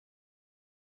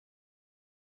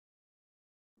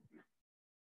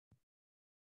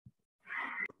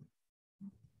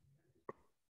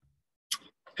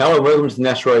Hello and welcome to the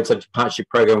National Road Safety Partnership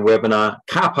Program webinar,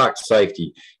 Car Park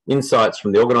Safety, Insights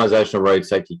from the Organisational Road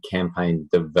Safety Campaign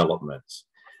Development.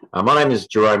 My name is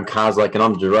Jerome Carslake and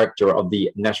I'm the Director of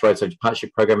the National Road Safety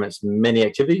Partnership Program and its many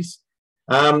activities.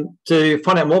 To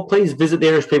find out more, please visit the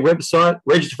NRSPP website,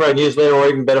 register for our newsletter, or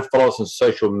even better, follow us on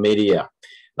social media.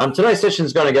 Today's session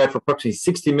is going to go for approximately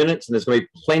 60 minutes and there's going to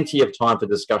be plenty of time for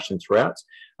discussion throughout.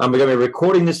 We're going to be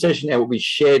recording this session and it will be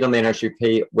shared on the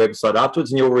NRSPP website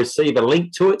afterwards, and you'll receive a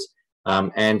link to it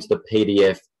and to the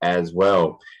PDF as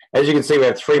well. As you can see, we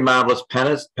have three marvellous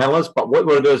panelists, but what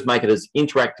we want to do is make it as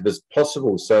interactive as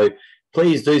possible. So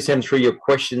please do send through your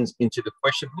questions into the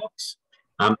question box.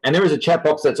 And there is a chat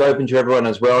box that's open to everyone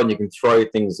as well, and you can throw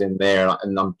things in there,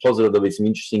 and I'm positive there'll be some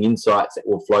interesting insights that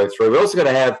will flow through. We're also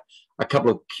going to have a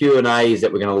couple of Q&As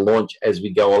that we're going to launch as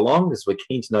we go along, because we're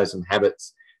keen to know some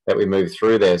habits that we move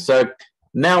through there. So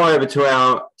now over to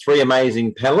our three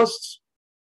amazing panelists.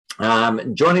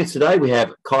 Joining us today, we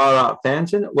have Kyla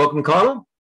Fanton. Welcome, Kyla.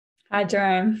 Hi,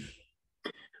 Jerome.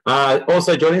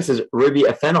 Also joining us is Ruby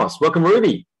Athanos. Welcome,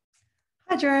 Ruby.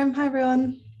 Hi, Jerome. Hi,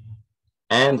 everyone.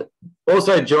 And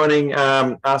also joining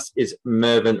us is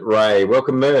Mervyn Ray.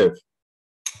 Welcome, Merv.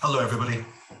 Hello, everybody.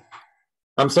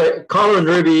 So Kyla and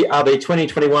Ruby are the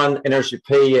 2021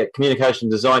 NRSPP Communication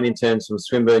Design interns from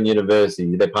Swinburne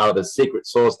University. They're part of the secret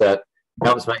sauce that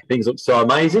helps make things look so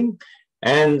amazing.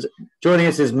 And joining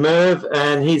us is Merv,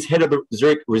 and he's head of the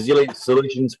Zurich Resilient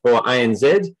Solutions for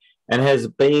ANZ and has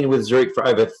been with Zurich for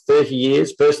over 30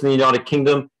 years, first in the United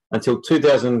Kingdom until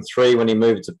 2003 when he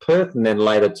moved to Perth and then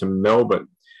later to Melbourne.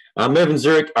 Merv and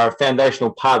Zurich are a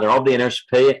foundational partner of the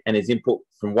NRSPP, and his input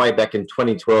from way back in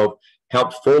 2012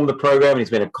 helped form the program, and he's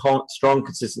been a strong,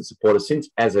 consistent supporter since,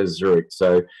 as has Zurich.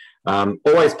 So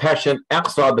always passionate,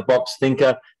 outside the box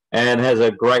thinker, and has a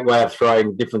great way of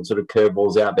throwing different sort of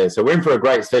curveballs out there. So we're in for a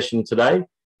great session today.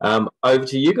 Over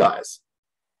to you guys.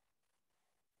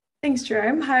 Thanks,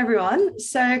 Jerome. Hi, everyone.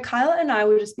 So Kyla and I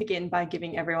will just begin by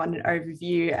giving everyone an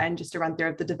overview and just a run through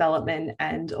of the development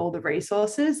and all the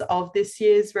resources of this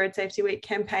year's Road Safety Week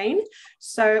campaign.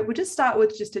 So we'll just start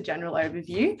with just a general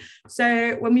overview.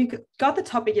 So when we got the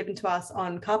topic given to us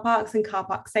on car parks and car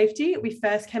park safety, we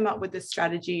first came up with the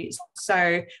strategy.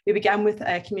 So we began with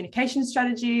a communication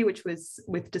strategy, which was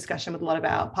with discussion with a lot of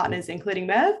our partners, including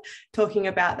Merv, talking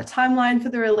about the timeline for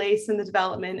the release and the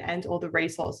development and all the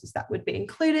resources that would be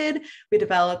included. We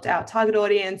developed our target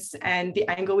audience and the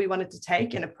angle we wanted to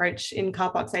take and approach in car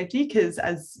park safety, because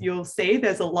as you'll see,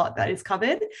 there's a lot that is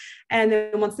covered. And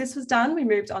then once this was done, we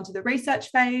moved on to the research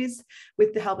phase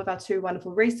with the help of our two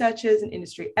wonderful researchers and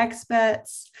industry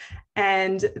experts.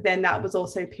 And then that was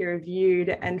also peer reviewed.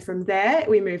 And from there,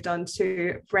 we moved on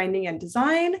to branding and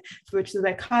design, which is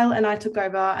where Kyle and I took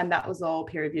over, and that was all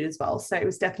peer reviewed as well. So it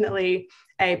was definitely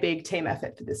a big team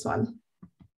effort for this one.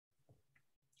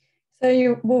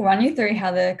 So we'll run you through how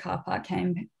the car park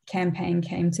campaign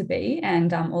came to be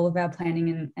and all of our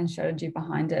planning and strategy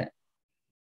behind it.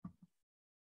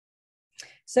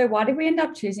 So why did we end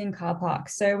up choosing car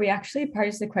parks? So we actually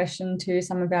posed the question to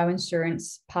some of our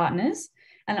insurance partners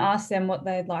and asked them what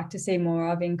they'd like to see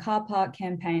more of in car park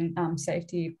campaign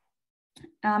safety.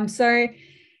 So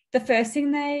the first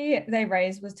thing they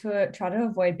raised was to try to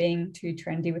avoid being too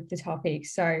trendy with the topic.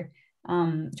 So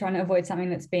trying to avoid something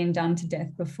that's been done to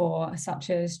death before, such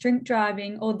as drink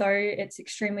driving. Although it's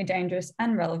extremely dangerous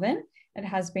and relevant, it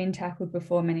has been tackled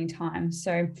before many times.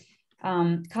 So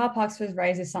car parks was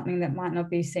raised as something that might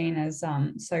not be seen as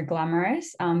so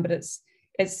glamorous, but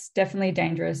it's definitely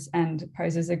dangerous and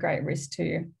poses a great risk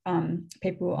to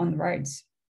people on the roads.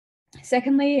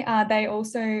 Secondly, they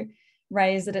also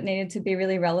raised that it needed to be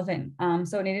really relevant.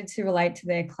 So it needed to relate to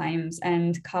their claims,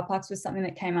 and car parks was something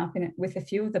that came up in it with a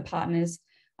few of the partners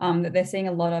that they're seeing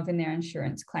a lot of in their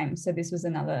insurance claims. So this was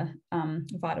another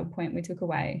vital point we took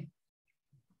away.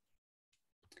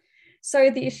 So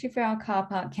the issue for our car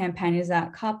park campaign is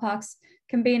that car parks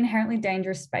can be inherently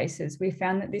dangerous spaces. We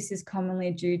found that this is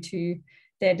commonly due to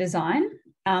their design.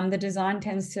 The design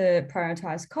tends to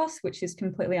prioritise costs, which is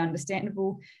completely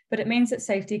understandable, but it means that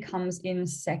safety comes in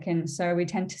second. So we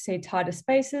tend to see tighter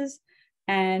spaces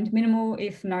and minimal,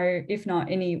 if not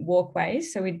any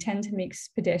walkways. So we tend to mix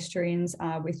pedestrians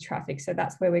with traffic. So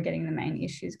that's where we're getting the main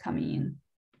issues coming in.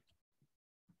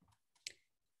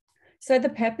 So the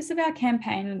purpose of our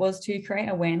campaign was to create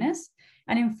awareness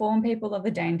and inform people of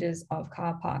the dangers of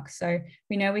car parks. So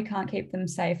we know we can't keep them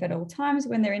safe at all times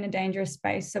when they're in a dangerous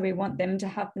space. So we want them to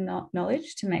have the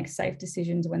knowledge to make safe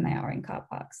decisions when they are in car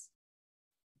parks.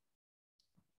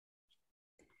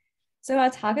 So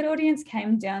our target audience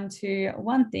came down to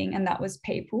one thing, and that was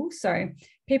people. So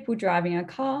people driving a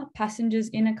car, passengers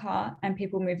in a car, and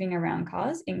people moving around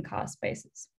cars in car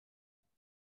spaces.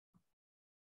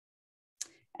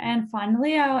 And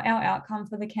finally, our outcome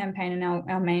for the campaign and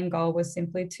our main goal was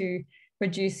simply to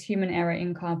reduce human error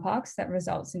in car parks that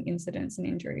results in incidents and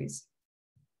injuries.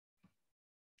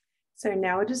 So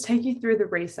now we'll just take you through the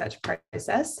research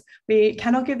process. We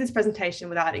cannot give this presentation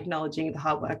without acknowledging the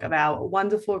hard work of our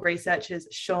wonderful researchers,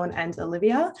 Sean and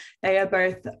Olivia. They are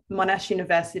both Monash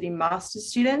University master's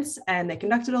students, and they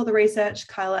conducted all the research.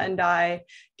 Kyla and I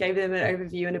gave them an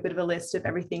overview and a bit of a list of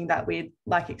everything that we'd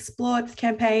explore the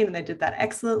campaign, and they did that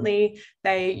excellently.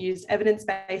 They used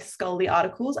evidence-based scholarly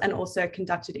articles and also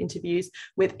conducted interviews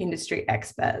with industry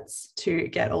experts to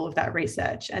get all of that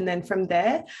research. And then from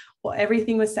there,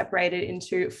 everything was separated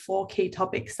into 4 key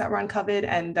topics that were uncovered,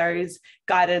 and those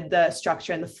guided the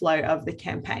structure and the flow of the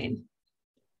campaign.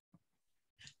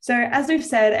 So as we've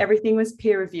said, everything was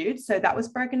peer reviewed. So that was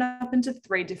broken up into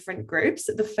 3 different groups.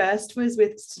 The first was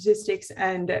with statistics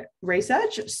and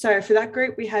research. So for that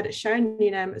group, we had Sharon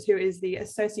Newnham, who is the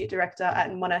Associate Director at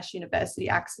Monash University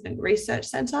Accident Research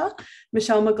Centre,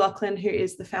 Michelle McLaughlin, who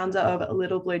is the founder of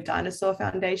Little Blue Dinosaur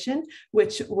Foundation,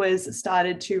 which was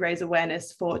started to raise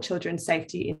awareness for children's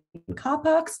safety in car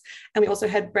parks. And we also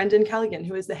had Brendan Callaghan,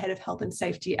 who is the Head of Health and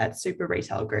Safety at Super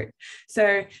Retail Group.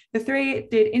 So the 3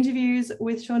 did interviews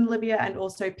with Sean and Olivia and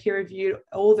also peer reviewed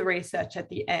all the research at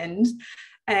the end.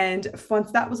 And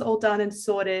once that was all done and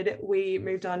sorted, we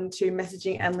moved on to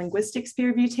messaging and linguistics peer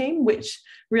review team, which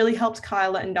really helped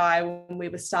Kyla and I when we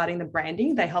were starting the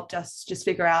branding. They helped us just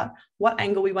figure out what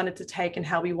angle we wanted to take and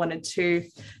how we wanted to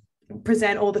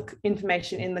present all the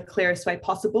information in the clearest way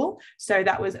possible. So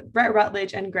that was Brett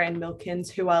Rutledge and Graham Milkins,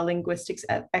 who are linguistics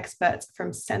experts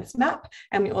from SenseMap.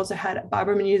 And we also had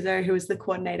Barbara Manuzzo, who was the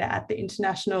coordinator at the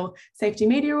International Safety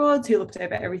Media Awards, who looked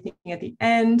over everything at the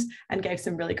end and gave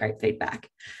some really great feedback.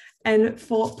 And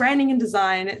for branding and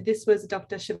design, this was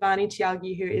Dr. Shivani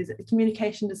Tyagi, who is a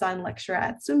communication design lecturer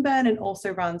at Swinburne and also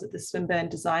runs the Swinburne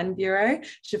Design Bureau.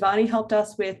 Shivani helped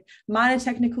us with minor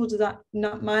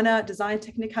design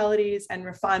technicalities and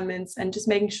refinements, and just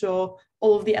making sure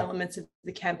all of the elements of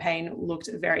the campaign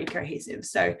looked very cohesive.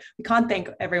 So we can't thank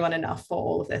everyone enough for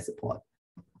all of their support.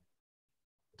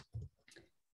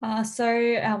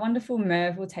 So our wonderful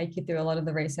Merv will take you through a lot of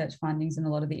the research findings and a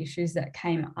lot of the issues that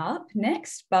came up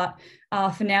next. But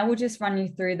for now, we'll just run you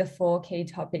through the 4 key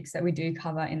topics that we do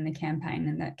cover in the campaign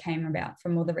and that came about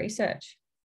from all the research.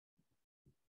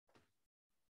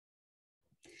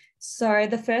 So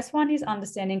the first one is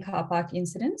understanding car park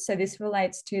incidents. So this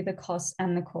relates to the costs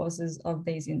and the causes of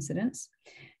these incidents.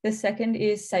 The second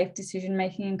is safe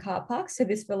decision-making in car parks. So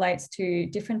this relates to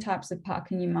different types of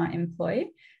parking you might employ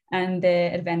and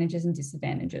their advantages and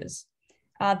disadvantages.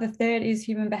 The third is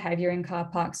human behaviour in car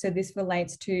parks. So this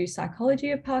relates to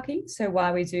psychology of parking, so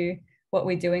why we do what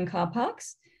we do in car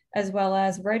parks, as well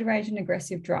as road rage and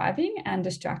aggressive driving and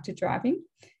distracted driving.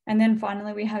 And then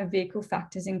finally, we have vehicle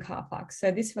factors in car parks.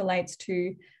 So this relates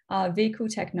to vehicle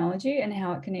technology and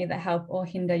how it can either help or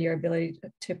hinder your ability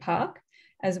to park,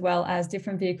 as well as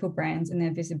different vehicle brands and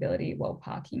their visibility while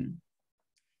parking.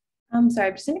 So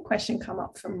I've just seen a question come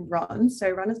up from Ron. So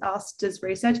Ron has asked, does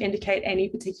research indicate any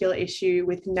particular issue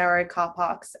with narrow car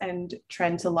parks and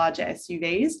trend to larger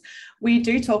SUVs? We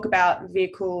do talk about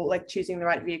vehicle, choosing the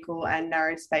right vehicle and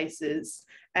narrow spaces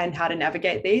and how to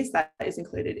navigate these. That is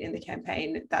included in the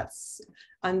campaign. That's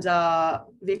under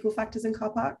vehicle factors in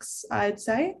car parks, I'd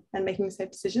say, and making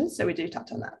safe decisions. So we do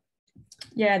touch on that.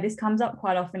 Yeah, this comes up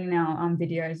quite often in our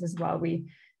videos as well.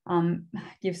 We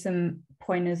give some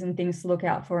pointers and things to look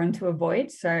out for and to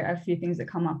avoid. So a few things that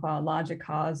come up are larger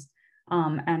cars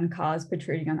and cars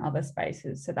protruding on other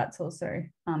spaces. So that's also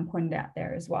pointed out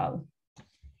there as well.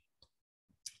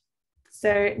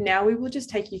 So now we will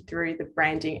just take you through the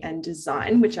branding and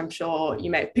design, which I'm sure you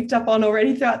may have picked up on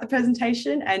already throughout the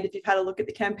presentation. And if you've had a look at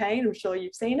the campaign, I'm sure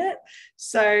you've seen it.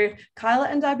 So Kyla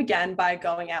and I began by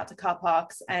going out to car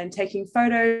parks and taking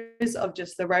photos of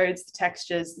just the roads, the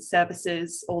textures, the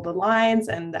surfaces, all the lines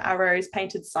and the arrows,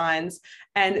 painted signs.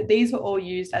 And these were all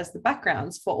used as the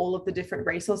backgrounds for all of the different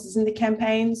resources in the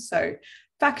campaign. So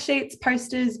fact sheets,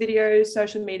 posters, videos,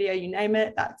 social media, you name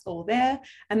it, that's all there.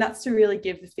 And that's to really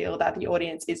give the feel that the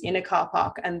audience is in a car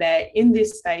park and they're in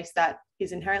this space that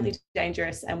is inherently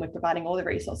dangerous, and we're providing all the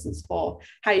resources for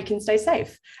how you can stay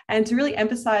safe. And to really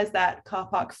emphasize that car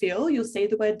park feel, you'll see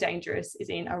the word dangerous is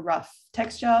in a rough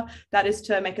texture. That is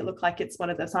to make it look like it's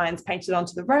one of the signs painted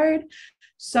onto the road.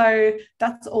 So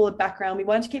that's all the background. We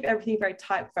want to keep everything very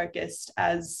type focused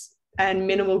and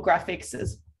minimal graphics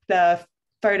as the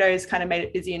photos kind of made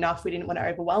it busy enough. We didn't want to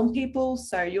overwhelm people.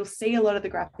 So you'll see a lot of the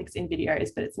graphics in videos,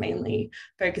 but it's mainly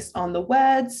focused on the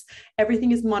words.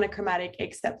 Everything is monochromatic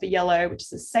except for yellow, which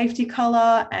is a safety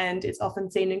color, and it's often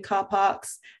seen in car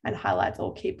parks and highlights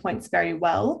all key points very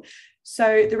well.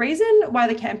 So the reason why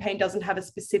the campaign doesn't have a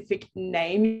specific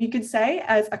name, you could say,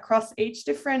 as across each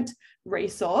different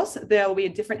resource, there will be a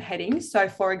different heading. So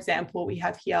for example, we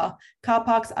have here, car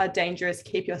parks are dangerous,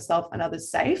 keep yourself and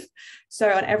others safe. So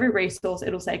on every resource,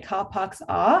 it'll say car parks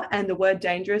are, and the word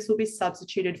dangerous will be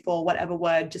substituted for whatever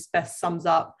word just best sums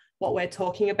up what we're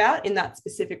talking about in that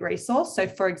specific resource. So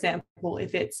for example,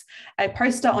 if it's a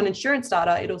poster on insurance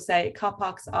data, it'll say car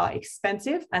parks are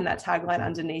expensive, and that tagline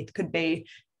underneath could be,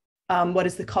 what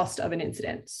is the cost of an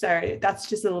incident? So that's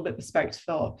just a little bit bespoke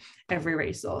for every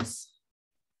resource.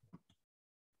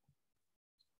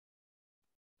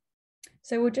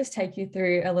 So we'll just take you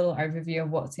through a little overview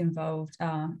of what's involved,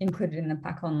 included in the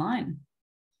pack online.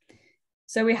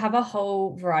 So we have a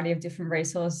whole variety of different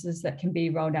resources that can be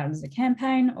rolled out as a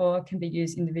campaign or can be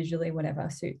used individually, whatever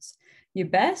suits you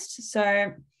best.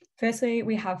 So firstly,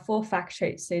 we have 4 fact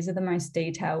sheets. These are the most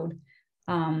detailed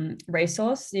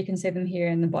resource. You can see them here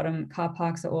in the bottom. Car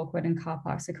parks are awkward and car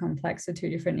parks are complex, so 2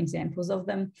 different examples of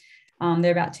them.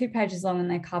 They're about 2 pages long,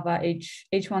 and they cover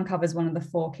each one covers one of the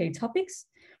 4 key topics.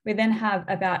 We then have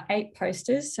about 8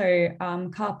 posters. So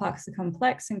car parks are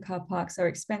complex and car parks are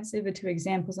expensive are 2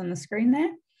 examples on the screen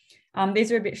there.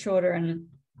 These are a bit shorter and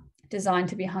designed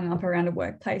to be hung up around a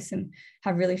workplace and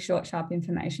have really short, sharp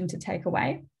information to take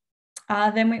away.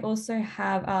 Then we also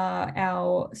have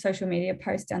our social media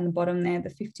post down the bottom there, the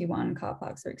 51 car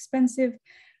parks are expensive.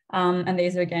 And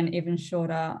these are, again, even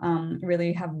shorter,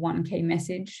 really have one key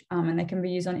message, and they can be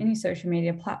used on any social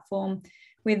media platform.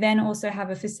 We then also have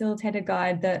a facilitator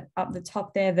guide that up the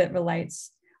top there that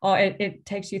relates, or it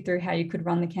takes you through how you could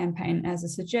run the campaign as a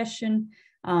suggestion,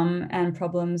 and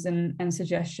problems and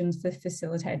suggestions for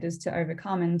facilitators to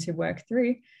overcome and to work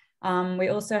through. We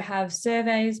also have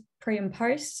surveys pre and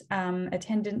post,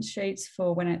 attendance sheets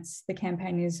for when the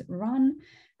campaign is run,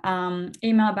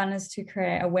 email banners to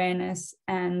create awareness,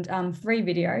 and 3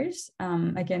 videos.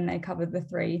 Again, they cover the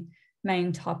 3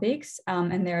 main topics,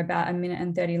 and they're about 1 minute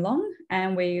and 30 long,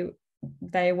 and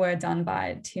they were done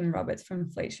by Tim Roberts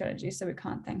from Fleet Strategy, so we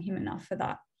can't thank him enough for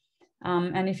that.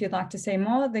 And if you'd like to see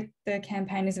more, the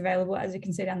campaign is available, as you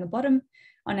can see down the bottom,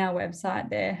 on our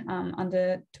website there,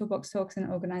 under Toolbox Talks and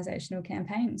Organisational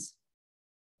Campaigns.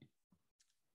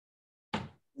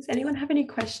 Does anyone have any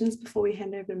questions before we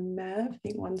hand over to Merv? I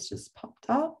think one's just popped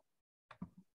up.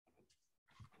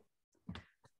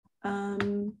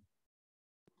 So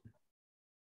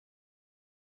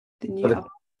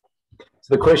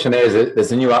the question is,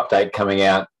 there's a new update coming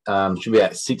out, should be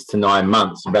at 6 to 9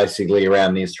 months, basically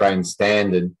around the Australian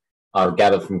standard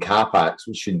gathered from car parks,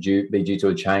 which should be due to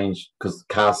a change because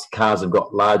cars have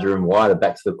got larger and wider,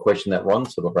 back to the question that Ron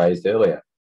sort of raised earlier.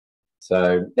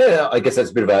 So yeah, I guess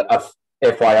that's a bit of a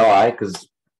FYI, because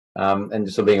and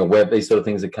just sort of being aware these sort of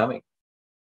things are coming.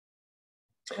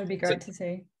 That would be great to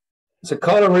see. So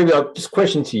Kyle and Ruby, just a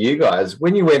question to you guys.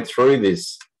 When you went through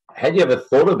this, had you ever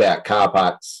thought about car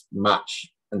parks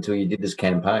much until you did this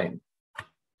campaign?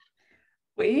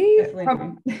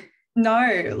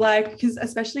 No,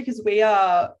 especially because we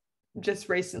are just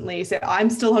recently, so I'm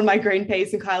still on my green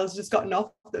peas and Kyle's just gotten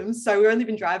off them. So we've only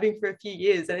been driving for a few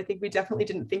years, and I think we definitely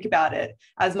didn't think about it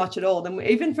as much at all. Then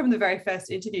even from the very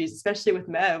first interviews, especially with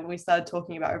Merv, when we started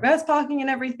talking about reverse parking and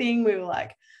everything, we were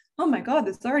like, oh my God,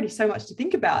 there's already so much to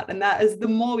think about. And that is, the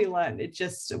more we learn,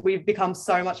 we've become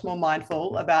so much more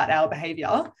mindful about our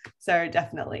behavior. So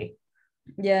definitely.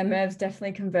 Yeah, Merv's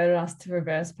definitely converted us to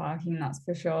reverse parking, that's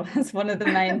for sure. That's one of the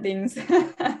main things.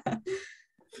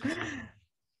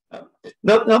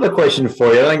 Another question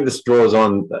for you. I think this draws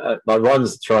on, like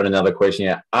Ron's thrown another question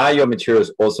out. Are your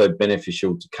materials also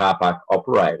beneficial to car park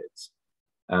operators?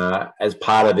 As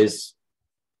part of this,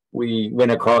 we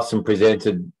went across and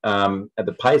presented at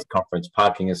the PACE conference,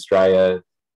 Parking Australia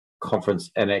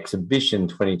Conference and Exhibition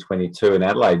 2022 in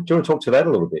Adelaide. Do you want to talk to that a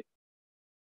little bit?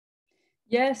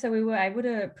 Yeah, so we were able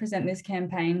to present this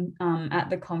campaign at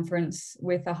the conference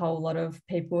with a whole lot of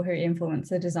people who influence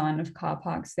the design of car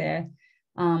parks there.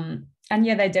 And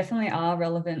yeah, they definitely are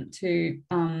relevant to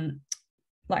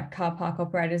like car park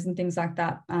operators and things like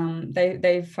that.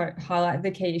 They've highlighted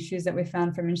the key issues that we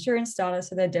found from insurance data,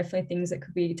 so they're definitely things that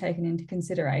could be taken into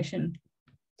consideration.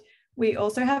 We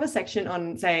also have a section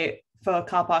on, say, for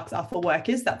car parks are for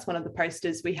workers. That's one of the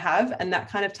posters we have. And that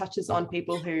kind of touches on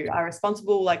people who are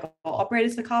responsible, like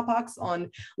operators for car parks, on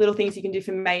little things you can do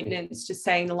for maintenance, just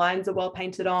saying the lines are well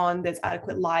painted on, there's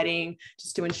adequate lighting,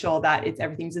 just to ensure that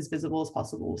everything's as visible as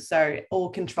possible. So all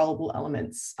controllable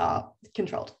elements are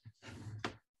controlled.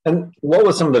 And what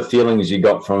were some of the feelings you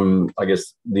got from, I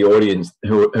guess, the audience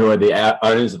who are the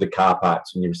owners of the car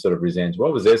parks when you sort of presented?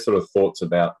 What was their sort of thoughts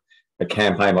about a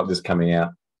campaign like this coming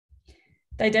out?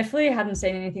 They definitely hadn't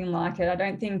seen anything like it. I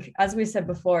don't think, as we said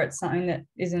before, it's something that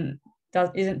isn't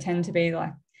tend to be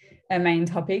like a main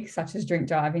topic, such as drink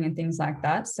driving and things like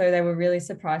that. So they were really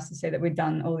surprised to see that we'd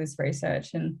done all this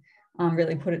research and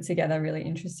really put it together really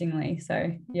interestingly.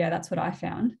 So yeah, that's what I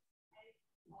found.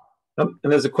 And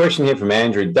there's a question here from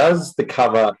Andrew. Does this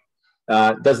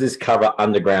cover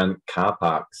underground car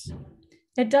parks?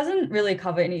 It doesn't really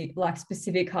cover any like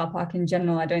specific car park in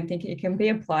general. I don't think it can be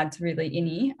applied to really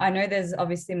any. I know there's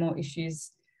obviously more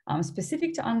issues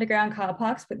specific to underground car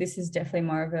parks, but this is definitely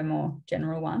more of a more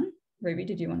general one. Ruby,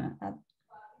 did you want to add?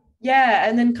 Yeah,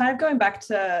 and then kind of going back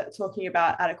to talking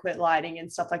about adequate lighting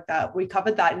and stuff like that, we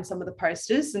covered that in some of the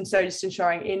posters. And so just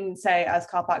ensuring in, say, as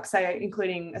car parks, say,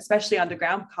 including especially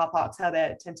underground car parks, how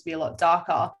they tend to be a lot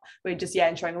darker, we're just,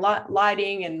 ensuring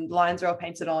lighting and lines are all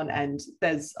painted on, and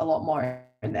there's a lot more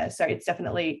in there. So it's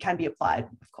definitely can be applied,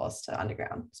 of course, to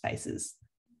underground spaces.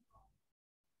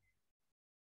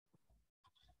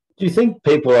 Do you think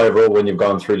people overall, when you've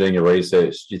gone through doing your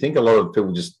research, do you think a lot of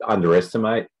people just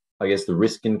underestimate, I guess, the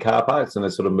risk in car parks and they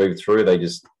sort of move through? Do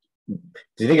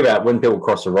you think about when people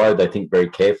cross the road, they think very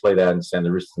carefully, they understand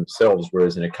the risks themselves,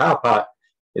 whereas in a car park,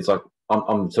 it's like,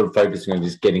 I'm sort of focusing on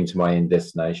just getting to my end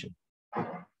destination.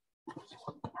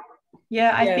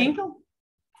 Yeah, I think,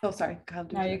 oh, sorry.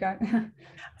 No, you go.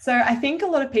 So I think a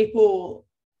lot of people,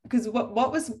 because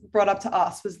what was brought up to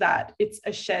us was that it's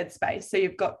a shared space. So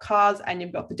you've got cars and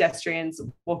you've got pedestrians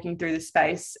walking through the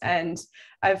space. And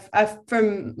I've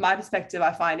from my perspective,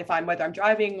 I find whether I'm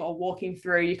driving or walking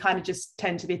through, you kind of just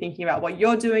tend to be thinking about what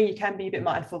you're doing. You can be a bit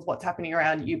mindful of what's happening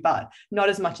around you, but not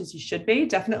as much as you should be,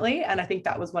 definitely. And I think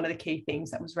that was one of the key things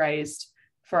that was raised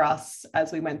for us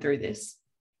as we went through this.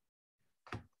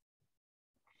 A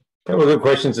couple of good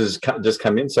questions has just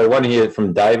come in. So one here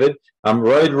from David.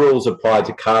 Road rules apply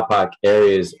to car park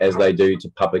areas as they do to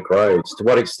public roads. To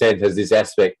what extent has this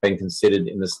aspect been considered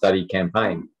in the study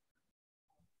campaign?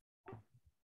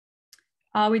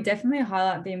 We definitely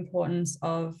highlight the importance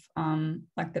of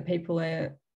like the people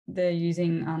they're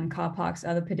using car parks,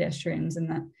 other pedestrians, and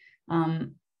that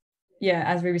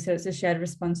as Ruby said, it's a shared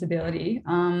responsibility.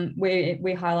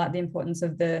 We highlight the importance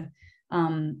of the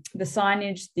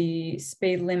signage, the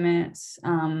speed limits,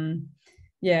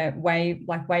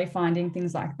 wayfinding,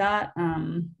 things like that.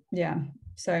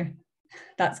 So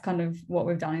that's kind of what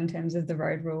we've done in terms of the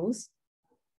road rules.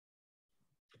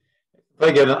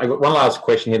 Very good. I've got one last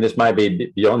question here. This may be a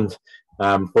bit beyond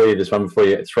for you, this one before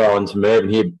you throw on to Merv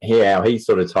and hear how he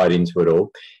sort of tied into it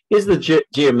all. Is the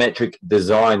geometric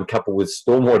design coupled with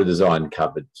stormwater design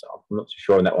covered? So I'm not too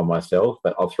sure on that one myself,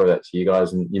 but I'll throw that to you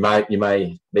guys, and you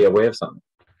may be aware of something.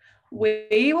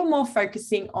 We were more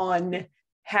focusing on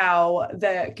how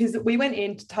because we went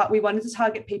in we wanted to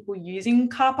target people using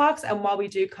car parks, and while we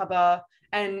do cover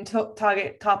and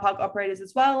target car park operators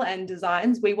as well and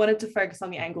designs, we wanted to focus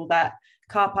on the angle that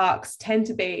car parks tend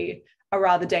to be a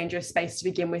rather dangerous space to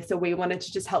begin with. So we wanted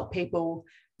to just help people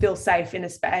feel safe in a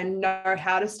space and know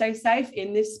how to stay safe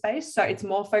in this space. So it's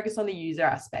more focused on the user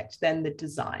aspect than the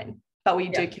design, but we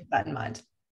do keep that in mind.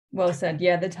 Well said.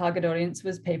 Yeah, the target audience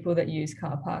was people that use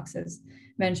car parks, as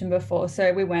mentioned before.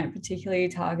 So we weren't particularly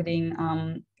targeting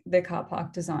the car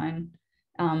park design.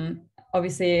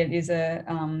 Obviously, it is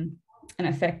an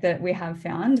effect that we have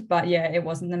found, but yeah, it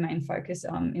wasn't the main focus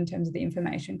in terms of the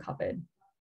information covered.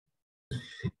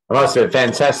 I must admit,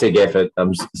 fantastic effort.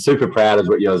 I'm super proud of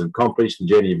what you guys have accomplished, the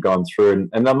journey you've gone through.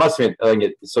 And I must admit, I think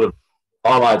it sort of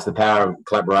highlights the power of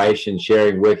collaboration,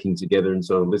 sharing, working together and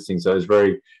sort of listening. So it's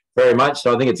very, very much.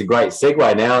 So I think it's a great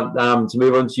segue now to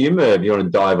move on to you, Merv. You want to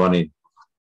dive on in?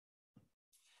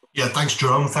 Yeah, thanks,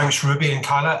 Jerome. Thanks, Ruby and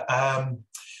Kyla.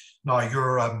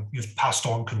 Now you've passed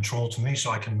on control to me,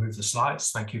 so I can move the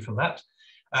slides. Thank you for that.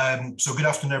 So good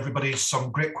afternoon, everybody.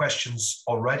 Some great questions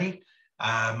already.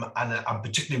 And I'm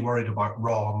particularly worried about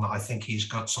Ron. I think he's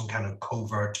got some kind of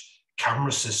covert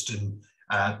camera system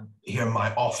here in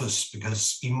my office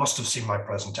because he must have seen my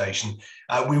presentation.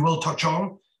 We will touch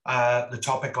on the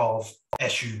topic of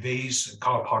SUVs,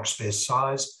 car park space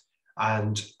size.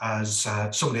 And as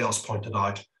somebody else pointed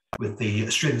out, with the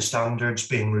Australian standards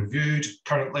being reviewed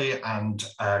currently and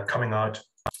coming out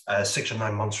 6 or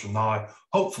 9 months from now,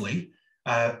 hopefully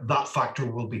that factor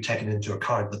will be taken into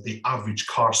account, that the average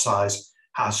car size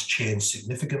has changed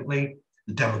significantly.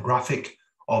 The demographic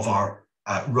of our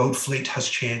road fleet has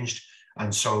changed,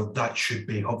 and so that should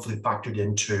be hopefully factored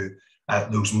into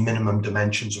those minimum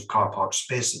dimensions of car park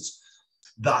spaces.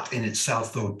 That in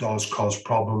itself, though, does cause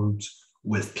problems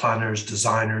with planners,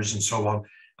 designers, and so on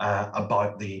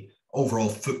about the overall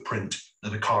footprint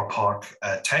that a car park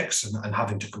takes, and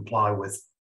having to comply with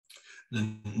the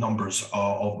numbers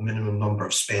of minimum number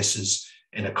of spaces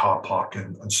in a car park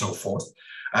and so forth.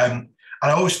 I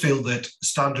always feel that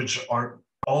standards are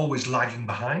always lagging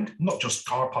behind, not just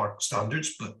car park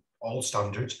standards, but all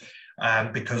standards,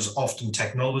 because often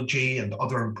technology and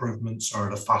other improvements are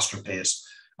at a faster pace.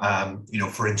 You know,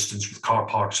 for instance, with car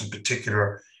parks in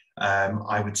particular,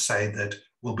 I would say that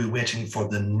we'll be waiting for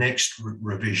the next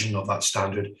revision of that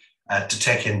standard to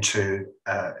take into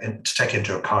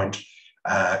account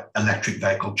electric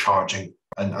vehicle charging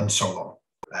and so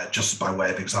on, just by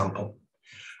way of example.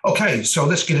 Okay, so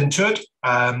let's get into it.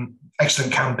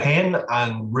 Excellent campaign,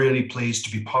 and really pleased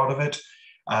to be part of it.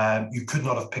 You could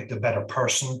not have picked a better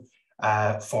person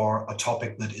for a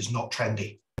topic that is not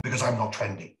trendy, because I'm not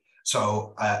trendy.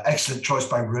 So excellent choice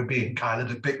by Ruby and Kyla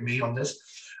to pick me on this.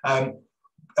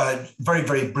 Very,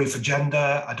 very brief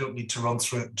agenda. I don't need to run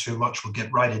through it too much. We'll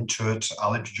get right into it.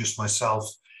 I'll introduce myself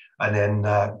and then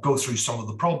go through some of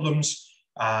the problems,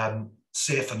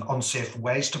 safe and unsafe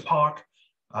ways to park.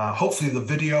 Hopefully the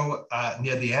video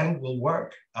near the end will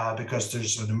work because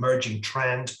there's an emerging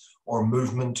trend or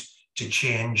movement to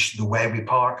change the way we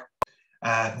park.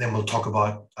 Then we'll talk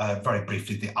about very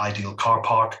briefly the ideal car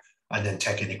park and then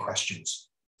take any questions.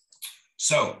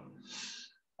 So,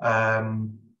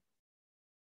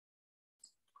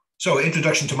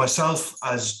 introduction to myself,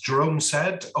 as Jerome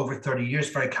said, over 30 years,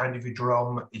 very kind of you,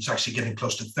 Jerome. It's actually getting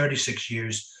close to 36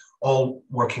 years, all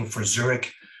working for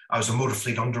Zurich. I was a motor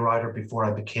fleet underwriter before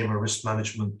I became a risk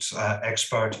management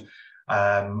expert.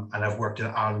 And I've worked in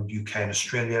Ireland, UK, and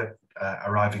Australia,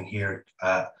 arriving here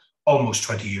almost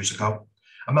 20 years ago.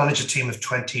 I manage a team of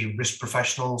 20 risk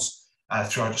professionals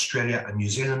throughout Australia and New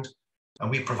Zealand. And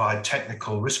we provide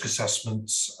technical risk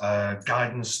assessments,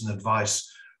 guidance and advice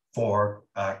for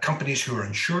companies who are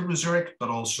insured with Zurich, but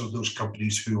also those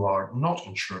companies who are not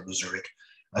insured with Zurich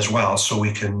as well. So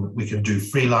we can do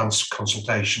freelance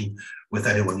consultation with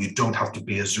anyone. You don't have to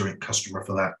be a Zurich customer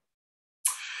for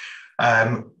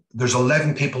that. There's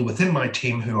 11 people within my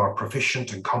team who are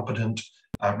proficient and competent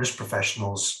risk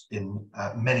professionals in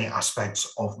many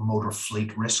aspects of motor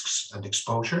fleet risks and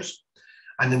exposures.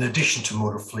 And in addition to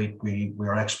motor fleet, we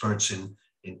are experts in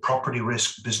property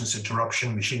risk, business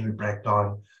interruption, machinery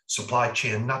breakdown, supply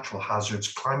chain, natural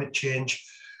hazards, climate change,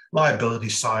 liability,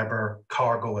 cyber,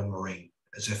 cargo, and marine,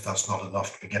 as if that's not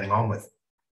enough to be getting on with.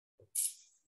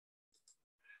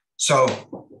 So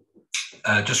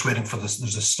just waiting for this,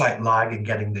 there's a slight lag in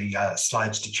getting the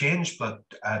slides to change, but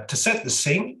to set the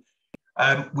scene,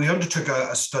 we undertook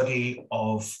a study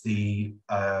of the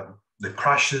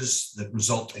crashes that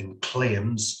result in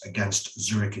claims against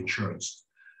Zurich Insurance.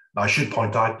 Now, I should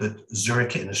point out that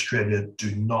Zurich in Australia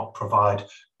do not provide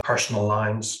personal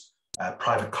lines,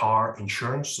 private car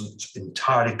insurance, so it's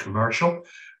entirely commercial.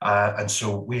 And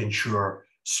so we insure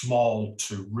small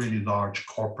to really large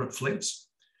corporate fleets.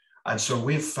 And so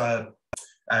we've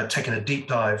taken a deep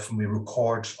dive and we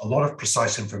record a lot of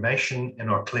precise information in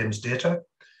our claims data.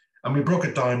 And we broke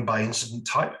it down by incident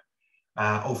type.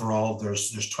 Overall,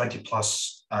 there's 20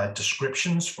 plus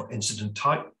descriptions for incident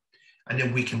type. And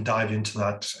then we can dive into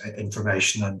that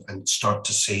information and start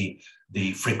to see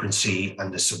the frequency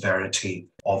and the severity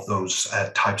of those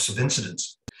types of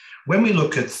incidents. When we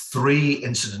look at 3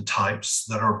 incident types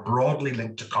that are broadly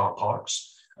linked to car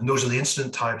parks, and those are the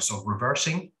incident types of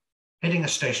reversing, hitting a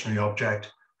stationary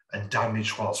object, and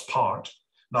damage whilst parked.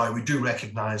 Now, we do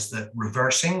recognize that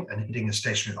reversing and hitting a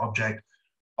stationary object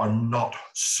are not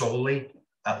solely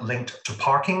linked to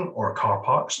parking or car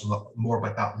parks, and more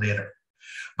about that later.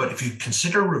 But if you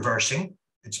consider reversing,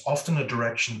 it's often a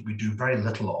direction that we do very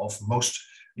little of. Most,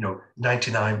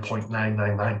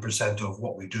 99.999% of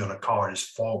what we do in a car is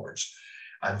forwards,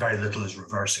 and very little is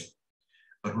reversing.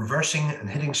 But reversing and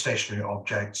hitting stationary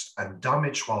objects and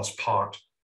damage whilst parked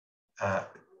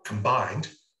combined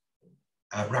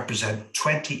represent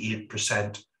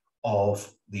 28%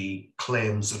 of the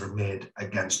claims that are made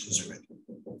against Zurich.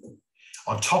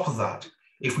 On top of that,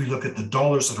 if we look at the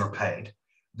dollars that are paid,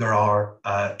 there are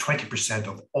 20%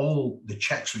 of all the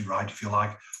checks we write, if you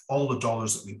like, all the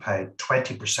dollars that we pay,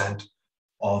 20%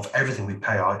 of everything we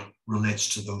pay out relates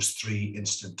to those 3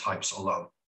 incident types alone.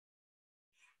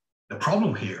 The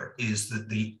problem here is that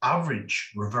the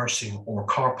average reversing or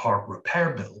car park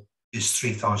repair bill is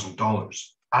 $3,000,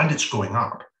 and it's going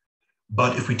up.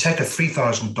 But if we take a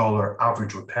 $3,000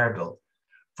 average repair bill,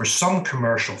 for some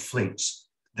commercial fleets,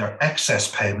 their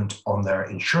excess payment on their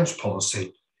insurance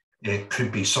policy, it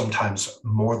could be sometimes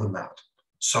more than that.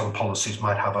 Some policies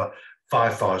might have a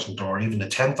 $5,000 or even a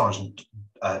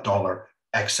 $10,000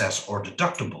 excess or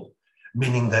deductible,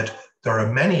 meaning that there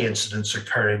are many incidents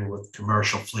occurring with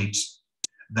commercial fleets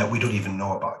that we don't even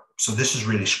know about. So this is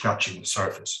really scratching the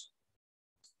surface.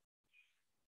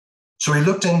 So we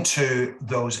looked into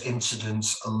those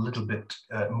incidents a little bit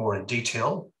more in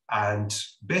detail and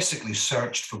basically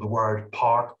searched for the word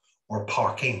park or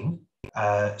parking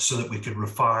so that we could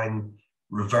refine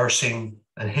reversing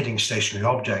and hitting stationary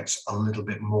objects a little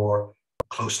bit more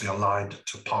closely aligned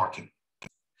to parking.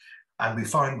 And we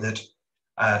found that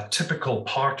typical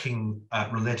parking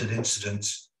related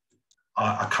incidents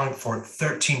account for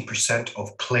 13%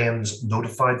 of claims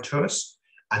notified to us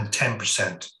and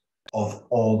 10% of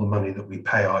all the money that we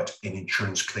pay out in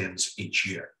insurance claims each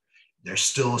year. They're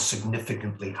still a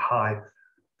significantly high,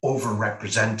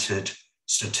 overrepresented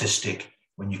statistic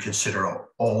when you consider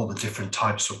all the different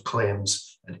types of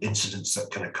claims and incidents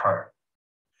that can occur.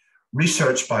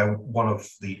 Research by one of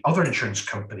the other insurance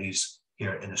companies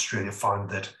here in Australia found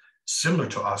that, similar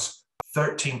to us,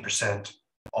 13%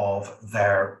 of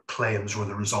their claims were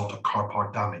the result of car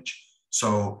park damage.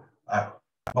 So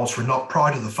whilst we're not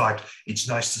proud of the fact, it's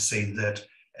nice to see that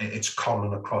it's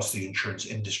common across the insurance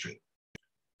industry.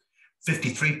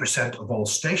 53% of all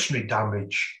stationary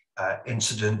damage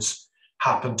incidents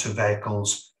happen to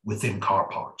vehicles within car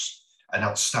parks. And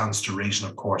that stands to reason,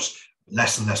 of course,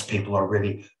 less and less people are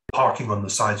really parking on the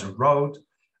sides of the road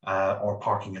or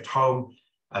parking at home.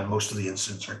 And most of the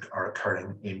incidents are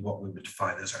occurring in what we would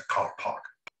define as a car park.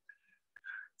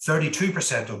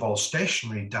 32% of all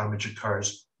stationary damage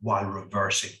occurs while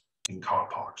reversing in car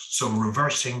parks. So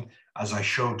reversing, as I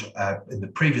showed in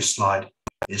the previous slide,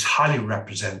 is highly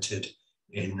represented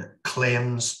in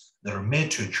claims that are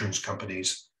made to insurance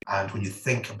companies. And when you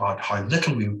think about how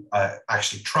little we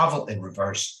actually travel in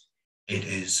reverse, it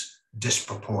is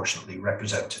disproportionately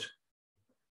represented.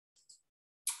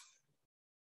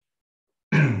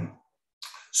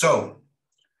 So,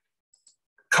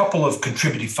 a couple of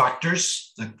contributing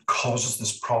factors that causes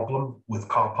this problem with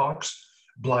car parks: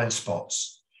 blind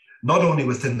spots. Not only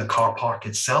within the car park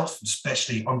itself,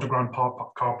 especially underground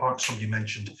car parks. Somebody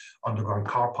mentioned underground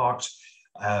car parks.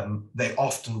 They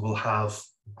often will have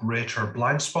greater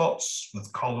blind spots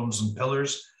with columns and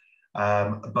pillars,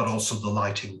 but also the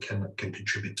lighting can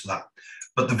contribute to that.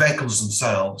 But the vehicles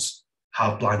themselves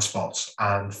have blind spots,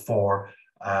 and for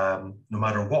no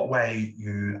matter what way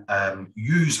you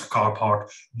use a car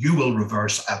park, you will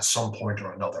reverse at some point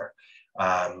or another.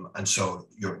 And so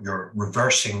your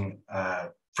reversing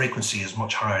frequency is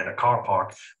much higher in a car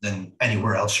park than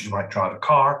anywhere else you might drive a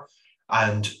car.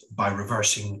 And by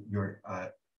reversing, you're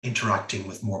interacting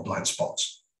with more blind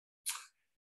spots.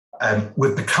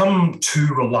 We've become too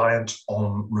reliant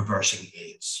on reversing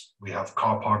aids. We have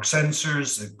car park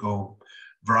sensors that go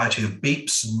a variety of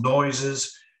beeps and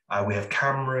noises. We have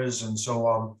cameras and so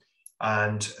on.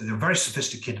 And they're very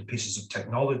sophisticated pieces of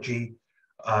technology,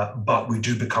 but we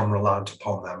do become reliant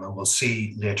upon them. And we'll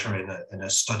see later in a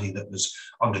study that was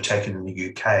undertaken in the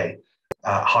UK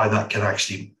how that can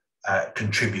actually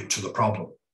contribute to the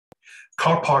problem.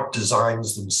 Car park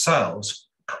designs themselves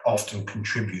often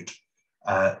contribute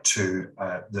to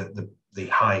the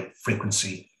high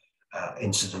frequency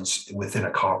incidents within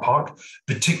a car park,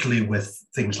 particularly with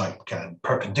things like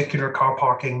perpendicular car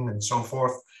parking and so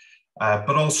forth,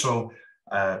 but also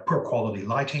poor quality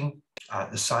lighting,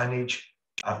 the signage,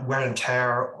 wear and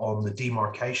tear on the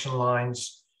demarcation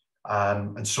lines,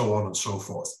 and so on and so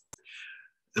forth.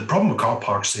 The problem with car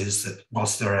parks is that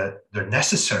whilst they're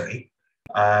necessary,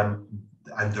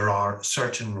 and there are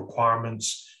certain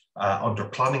requirements under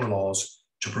planning laws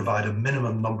to provide a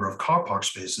minimum number of car park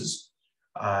spaces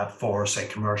for, say,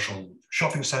 commercial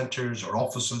shopping centres or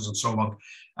offices and so on,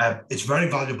 it's very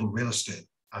valuable real estate.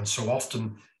 And so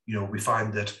often, we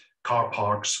find that car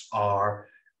parks are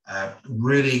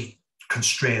really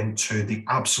constrained to the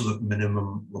absolute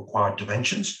minimum required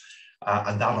dimensions.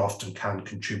 And that often can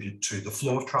contribute to the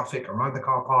flow of traffic around the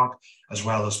car park, as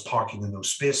well as parking in those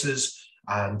spaces.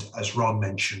 And as Ron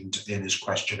mentioned in his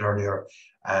question earlier,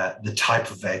 the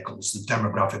type of vehicles, the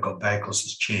demographic of vehicles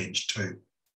has changed too.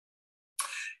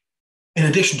 In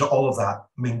addition to all of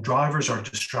that, drivers are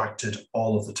distracted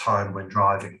all of the time when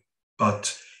driving,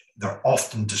 but they're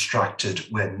often distracted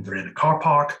when they're in a car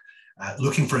park.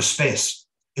 Looking for a space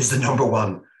is the number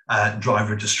one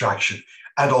driver distraction,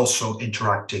 and also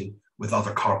interacting with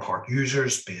other car park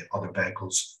users, be it other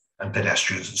vehicles and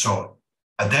pedestrians and so on.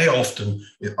 And they often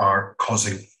are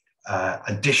causing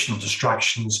additional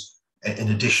distractions in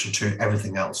addition to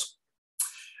everything else.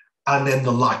 And then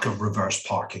the lack of reverse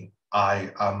parking.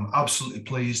 I am absolutely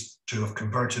pleased to have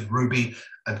converted Ruby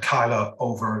and Kyla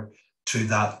over to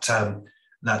that,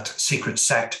 that secret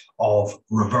sect of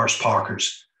reverse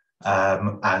parkers.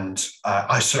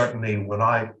 I certainly, when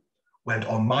I went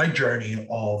on my journey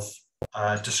of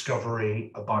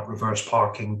discovery about reverse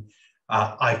parking,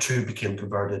 I too became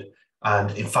converted.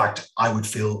 And in fact, I would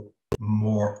feel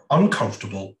more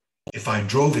uncomfortable if I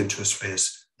drove into a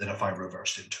space than if I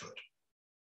reversed into it.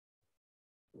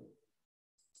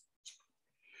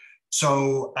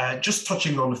 So just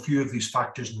touching on a few of these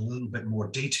factors in a little bit more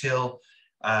detail,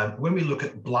 when we look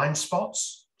at blind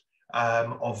spots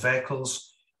of vehicles,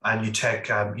 and you take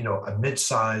you know, a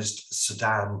mid-sized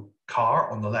sedan car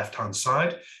on the left-hand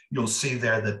side, you'll see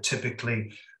there that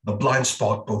typically the blind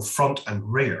spot, both front and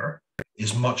rear,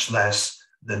 is much less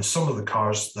than some of the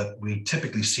cars that we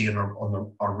typically see on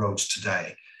our roads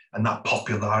today. And that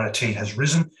popularity has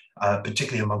risen,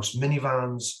 particularly amongst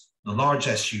minivans, the large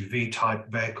SUV type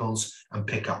vehicles and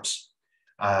pickups.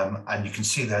 And you can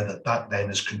see there that that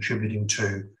then is contributing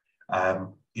to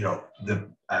you know,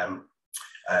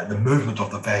 the movement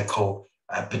of the vehicle,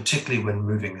 particularly when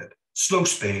moving at slow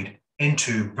speed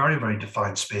into very, very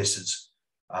defined spaces.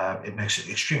 It makes it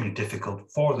extremely difficult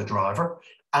for the driver,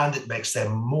 and it makes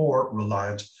them more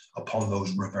reliant upon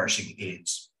those reversing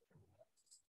aids.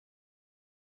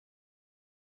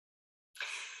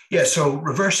 Yeah, so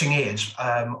reversing aids,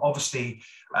 obviously,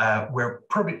 we're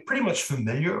pretty much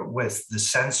familiar with the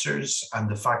sensors and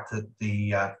the fact that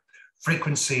the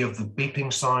frequency of the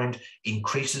beeping sound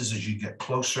increases as you get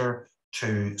closer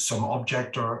to some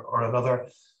object or another.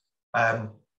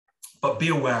 But be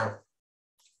aware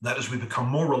that as we become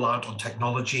more reliant on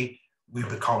technology, we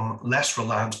become less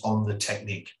reliant on the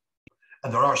technique.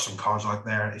 And there are some cars out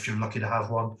there, if you're lucky to have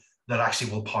one, that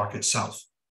actually will park itself.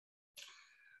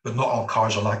 But not all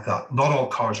cars are like that. Not all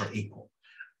cars are equal.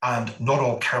 And not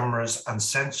all cameras and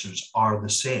sensors are the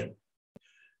same.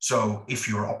 So if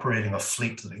you're operating a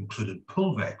fleet that included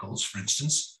pull vehicles, for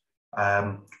instance,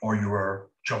 or you were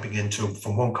jumping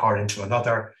from one car into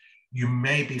another, you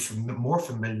may be more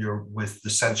familiar with the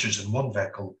sensors in one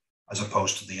vehicle as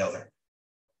opposed to the other.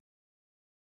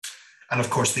 And of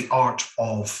course, the art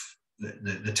of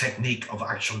the technique of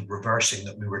actually reversing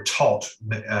that we were taught,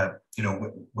 you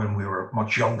know, when we were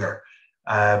much younger,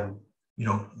 you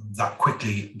know, that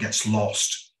quickly gets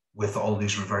lost with all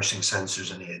these reversing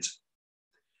sensors and aids.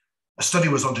 A study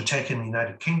was undertaken in the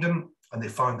United Kingdom, and they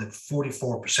found that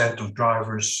 44% of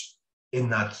drivers in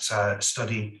that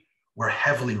study were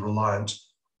heavily reliant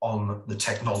on the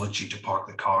technology to park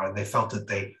the car, and they felt that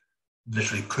they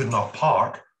literally could not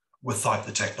park without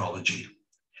the technology.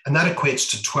 And that equates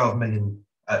to 12 million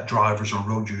drivers or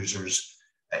road users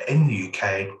in the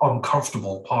UK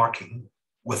uncomfortable parking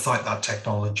without that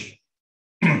technology.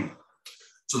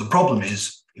 So the problem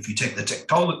is, if you take the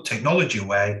technology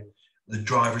away, the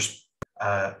drivers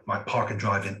might park and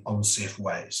drive in unsafe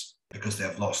ways because they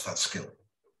have lost that skill.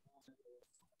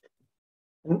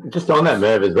 Just on that,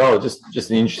 Merv, as well,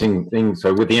 just an interesting thing.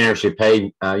 So with the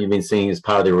NRSPP, you've been seeing as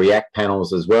part of the React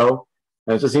panels as well.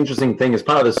 And it's just an interesting thing, as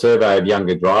part of the survey of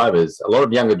younger drivers, a lot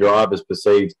of younger drivers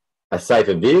perceived a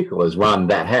safer vehicle as one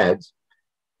that had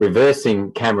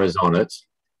reversing cameras on it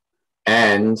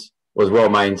and was well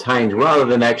maintained, rather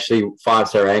than actually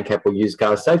 5-star ANCAP or used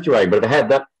car safety rating. But if it had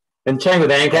that, and chatting with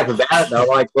ANCAP about it, they're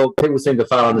like, well, people seem to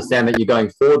fail to understand that you're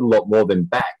going forward a lot more than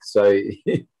back. So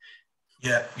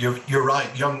yeah, you're right.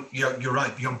 You're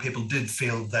right. Young people did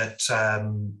feel that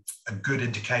a good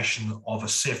indication of a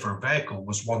safer vehicle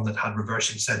was one that had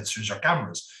reversing sensors or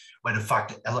cameras, when in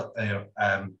fact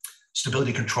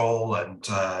stability control and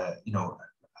you know,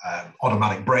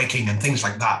 automatic braking and things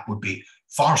like that would be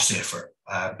far safer.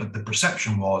 But the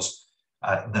perception was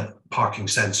that parking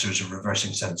sensors or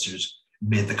reversing sensors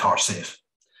made the car safe.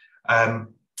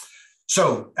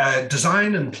 So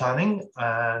design and planning,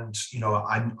 and you know,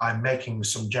 I'm making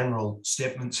some general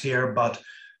statements here, but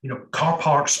you know, car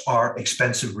parks are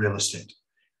expensive real estate,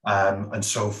 and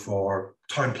so for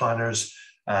town planners,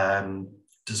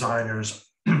 designers,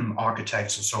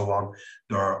 architects, and so on,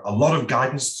 there are a lot of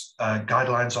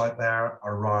guidelines out there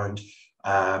around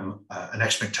an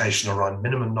expectation around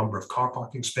minimum number of car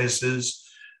parking spaces,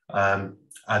 and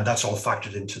that's all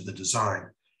factored into the design.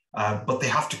 But they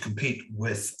have to compete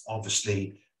with,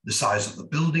 obviously, the size of the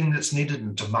building that's needed,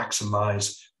 and to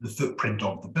maximize the footprint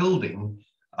of the building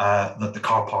that the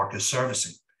car park is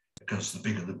servicing. Because the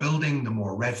bigger the building, the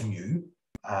more revenue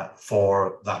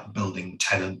for that building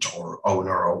tenant or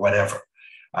owner or whatever.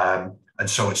 And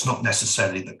so it's not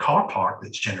necessarily the car park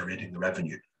that's generating the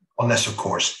revenue, unless, of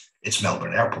course, it's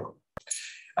Melbourne Airport.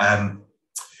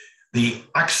 The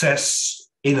access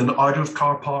in and out of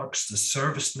car parks, the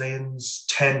service lanes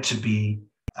tend to be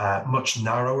much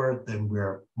narrower than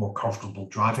we're more comfortable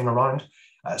driving around,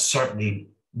 certainly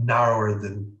narrower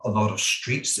than a lot of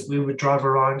streets that we would drive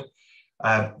around.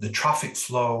 The traffic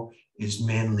flow is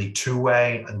mainly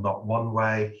two-way and not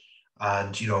one-way.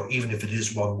 And, you know, even if it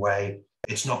is one-way,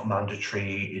 it's not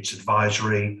mandatory, it's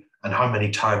advisory. And how many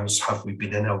times have we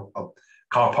been in a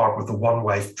car park with a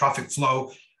one-way traffic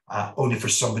flow, only for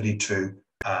somebody to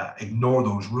ignore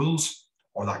those rules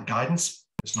or that guidance?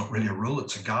 It's not really a rule,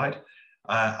 it's a guide.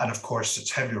 And of course,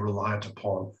 it's heavily reliant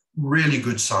upon really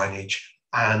good signage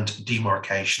and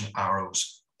demarcation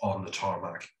arrows on the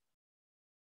tarmac.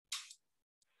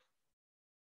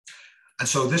 And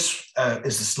so this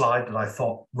is the slide that I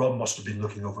thought Ron must have been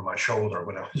looking over my shoulder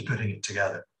when I was putting it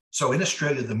together. So in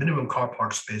Australia, the minimum car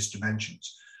park space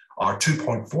dimensions are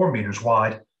 2.4 metres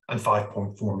wide and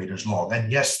 5.4 metres long.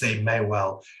 And yes, they may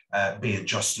well be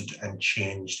adjusted and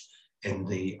changed in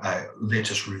the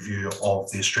latest review of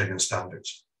the Australian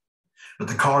standards. But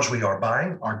the cars we are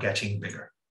buying are getting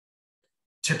bigger.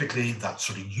 Typically, that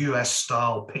sort of US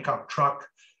style pickup truck,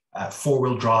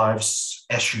 four-wheel drives,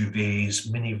 SUVs,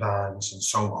 minivans, and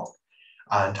so on.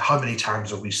 And how many times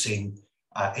have we seen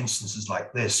instances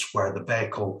like this where the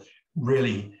vehicle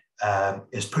really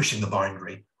is pushing the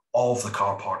boundary of the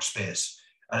car park space?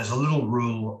 And as a little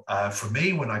rule for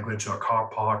me, when I go into a car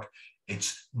park,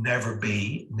 it's never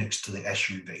be next to the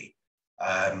SUV.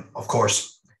 Of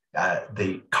course,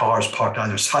 the cars parked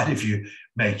either side of you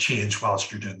may change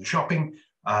whilst you're doing the shopping,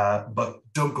 but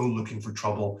don't go looking for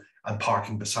trouble and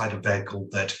parking beside a vehicle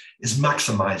that is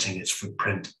maximizing its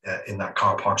footprint in that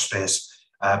car park space,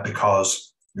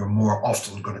 because you're more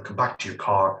often going to come back to your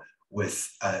car with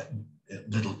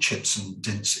little chips and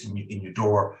dents in your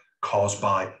door caused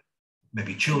by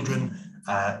maybe children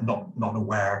not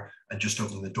aware and just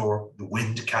opening the door. The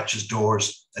wind catches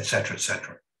doors, etc.,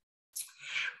 etc.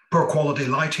 Poor quality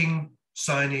lighting,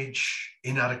 signage,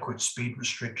 inadequate speed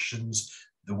restrictions,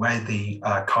 the way the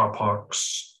car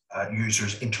parks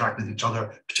users interact with each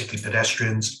other, particularly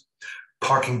pedestrians,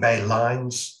 parking bay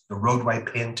lines, the roadway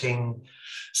painting,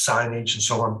 signage, and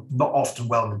so on, not often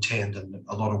well maintained, and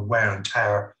a lot of wear and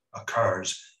tear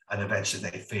occurs, and eventually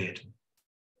they fade.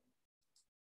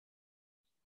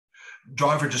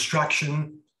 Driver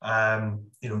distraction.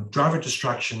 Driver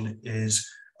distraction is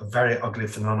a very ugly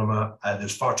phenomenon.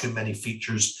 There's far too many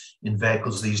features in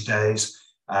vehicles these days.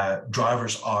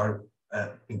 Drivers are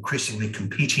increasingly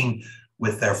competing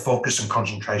with their focus and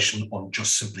concentration on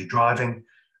just simply driving,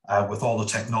 with all the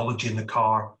technology in the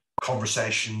car,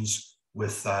 conversations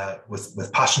with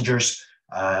passengers.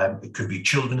 It could be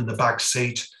children in the back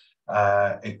seat.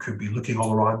 It could be looking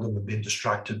all around them and being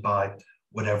distracted by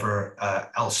whatever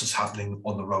else is happening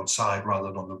on the roadside rather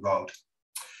than on the road.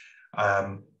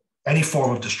 Any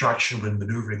form of distraction when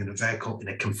maneuvering in a vehicle in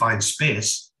a confined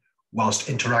space whilst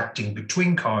interacting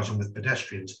between cars and with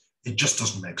pedestrians, it just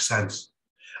doesn't make sense.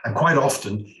 And quite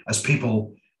often, as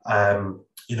people are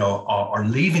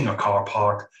leaving a car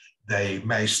park, they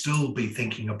may still be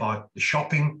thinking about the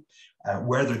shopping,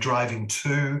 where they're driving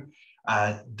to,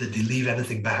 did they leave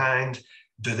anything behind,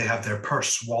 do they have their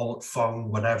purse, wallet, phone,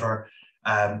 whatever.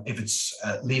 If it's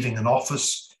leaving an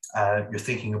office, you're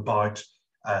thinking about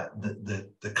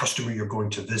the customer you're going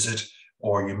to visit,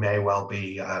 or you may well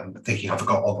be thinking, have I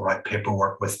got all the right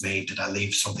paperwork with me? Did I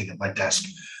leave something at my desk?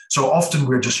 So often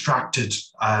we're distracted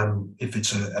if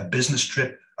it's a business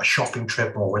trip, a shopping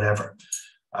trip, or whatever.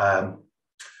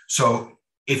 So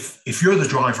if you're the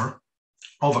driver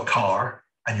of a car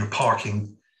and you're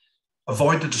parking,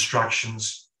 avoid the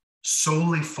distractions,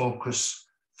 solely focus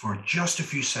for just a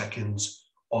few seconds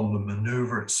on the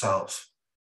maneuver itself,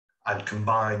 and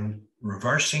combine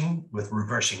reversing with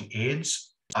reversing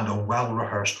aids and a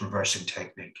well-rehearsed reversing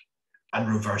technique, and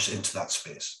reverse into that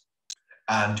space.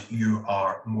 And you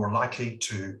are more likely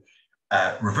to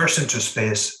reverse into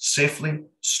space safely,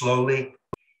 slowly,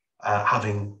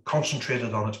 having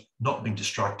concentrated on it, not being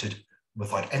distracted,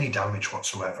 without any damage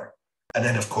whatsoever. And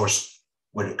then, of course,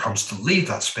 when it comes to leave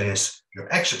that space,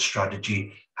 your exit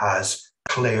strategy has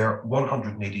clear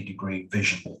 180-degree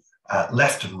vision,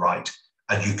 left and right,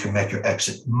 and you can make your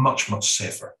exit much, much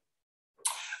safer.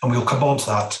 And we'll come on to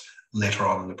that later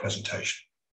on in the presentation.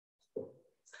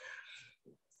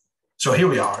 So here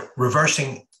we are,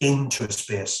 reversing into a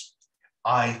space.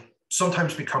 I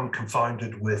sometimes become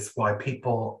confounded with why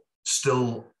people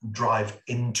still drive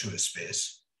into a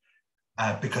space,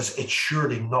 because it's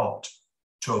surely not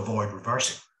to avoid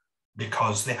reversing.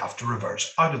 because they have to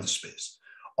reverse out of the space,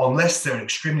 unless they're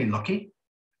extremely lucky.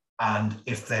 And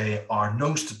if they are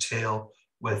nose to tail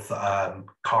with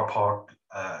car park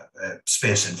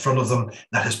space in front of them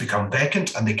that has become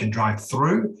vacant and they can drive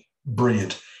through,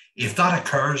 brilliant. If that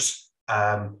occurs,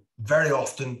 very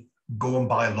often go and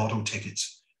buy lotto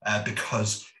tickets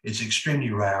because it's extremely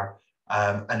rare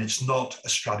and it's not a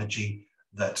strategy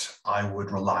that I would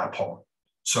rely upon.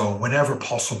 So whenever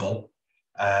possible,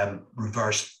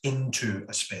 reverse into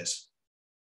a space.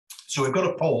 So we've got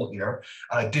a poll here,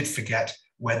 and I did forget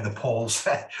when the polls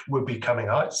would be coming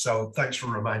out. So thanks for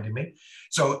reminding me.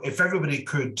 So if everybody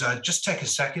could just take a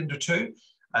second or two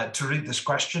to read this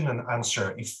question and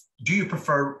answer. Do you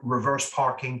prefer reverse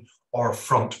parking or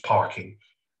front parking?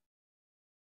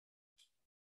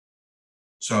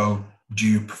 So do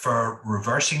you prefer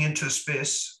reversing into a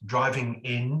space, driving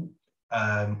in,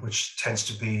 which tends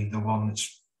to be the one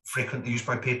that's frequently used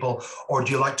by people, or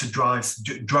do you like to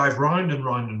drive round and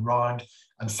round and round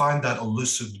and find that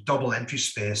elusive double entry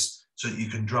space so that you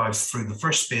can drive through the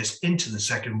first space into the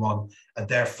second one, and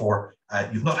therefore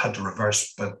you've not had to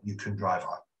reverse, but you can drive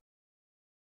out?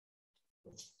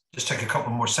 Just take a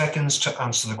couple more seconds to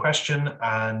answer the question.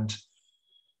 And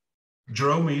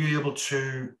Jerome, are you able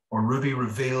to, or Ruby,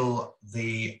 reveal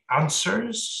the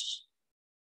answers?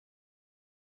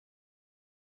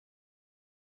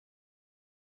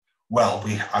 Well,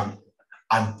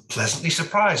 I'm pleasantly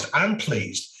surprised and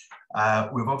pleased.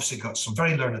 We've obviously got some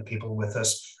very learned people with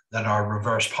us that are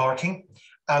reverse parking.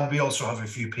 And we also have a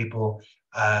few people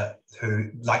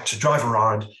who like to drive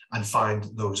around and find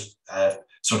those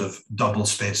sort of double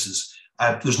spaces.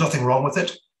 There's nothing wrong with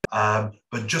it,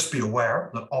 but just be aware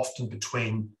that often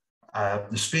between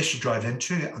the space you drive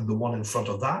into and the one in front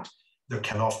of that, there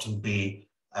can often be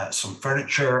some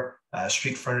furniture,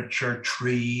 street furniture,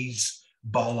 trees,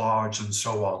 bollards, and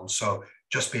so on. So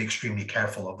just be extremely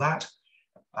careful of that.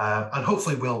 And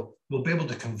hopefully we'll be able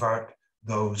to convert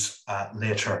those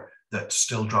later that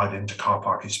still drive into car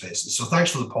parking spaces. So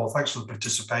thanks for the poll, thanks for the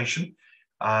participation,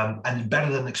 and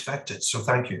better than expected, so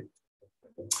thank you.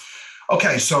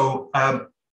 Okay, so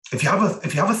if you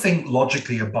have a think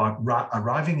logically about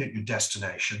arriving at your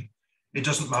destination, it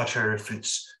doesn't matter if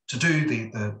it's to do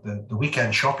the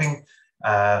weekend shopping,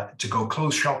 to go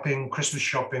clothes shopping, Christmas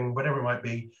shopping, whatever it might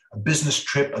be, a business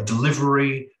trip, a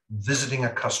delivery, visiting a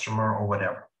customer, or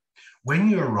whatever. When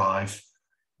you arrive,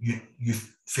 you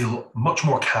feel much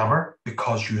more calmer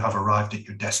because you have arrived at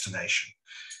your destination.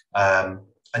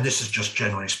 And this is just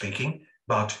generally speaking,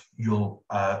 but you'll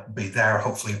be there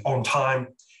hopefully on time.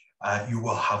 You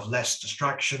will have less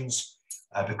distractions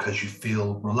because you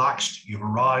feel relaxed, you've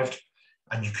arrived,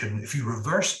 and you can, if you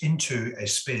reverse into a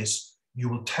space, you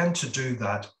will tend to do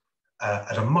that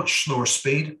at a much slower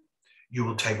speed. You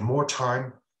will take more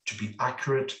time to be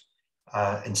accurate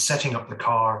in setting up the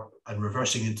car and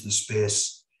reversing into the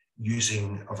space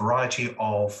using a variety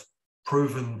of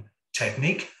proven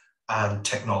technique and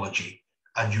technology.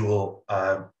 And you will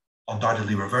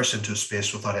undoubtedly reverse into a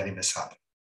space without any mishap.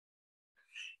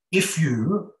 If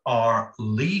you are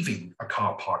leaving a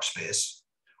car park space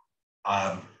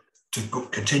to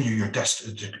continue your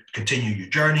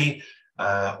journey,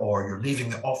 or you're leaving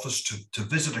the office to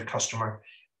visit a customer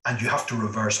and you have to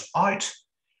reverse out,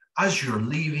 as you're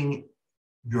leaving,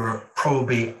 you're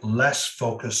probably less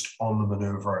focused on the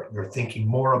maneuver. You're thinking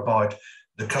more about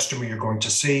the customer you're going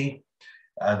to see,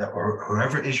 or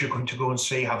whoever it is you're going to go and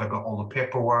see. Have I got all the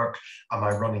paperwork? Am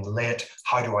I running late?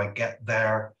 How do I get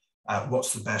there?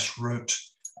 What's the best route?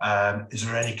 Is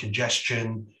there any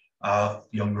congestion?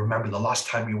 You'll remember the last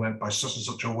time you went by such and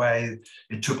such a way,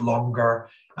 it took longer.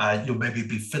 You'll maybe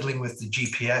be fiddling with the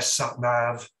GPS, sat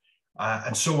nav,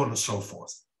 and so on and so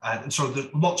forth. And so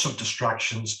there's lots of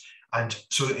distractions. And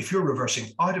so if you're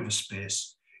reversing out of a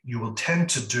space, you will tend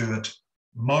to do it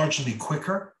marginally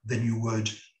quicker than you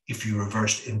would if you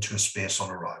reversed into a space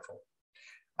on arrival.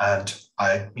 And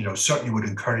I certainly would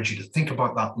encourage you to think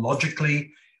about that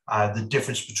logically, the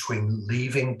difference between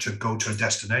leaving to go to a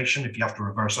destination. If you have to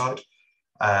reverse out,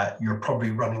 you're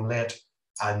probably running late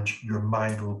and your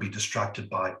mind will be distracted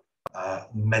by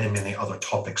many, many other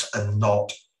topics and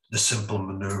not the simple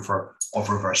maneuver of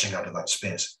reversing out of that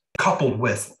space, coupled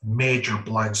with major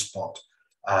blind spot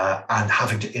and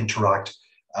having to interact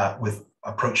with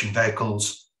approaching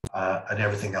vehicles and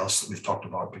everything else that we've talked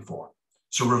about before.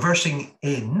 So reversing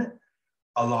in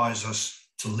allows us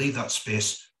to leave that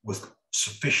space with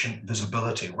sufficient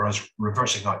visibility, whereas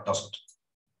reversing out doesn't.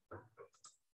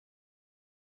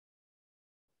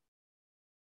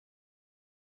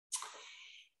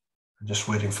 I'm just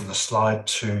waiting for the slide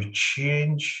to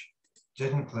change.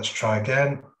 Didn't. Let's try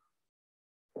again.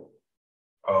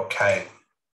 Okay.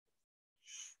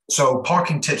 So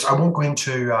parking tips, I won't go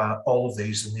into all of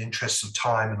these in the interest of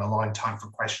time and allowing time for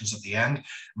questions at the end.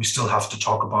 We still have to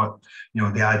talk about,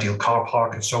 the ideal car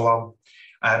park and so on.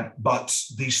 But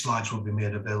these slides will be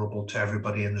made available to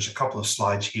everybody. And there's a couple of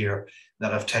slides here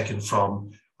that I've taken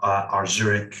from our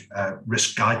Zurich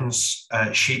risk guidance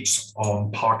sheets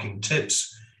on parking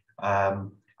tips.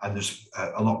 And there's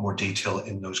a lot more detail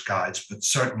in those guides, but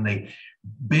certainly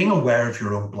being aware of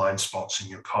your own blind spots in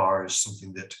your car is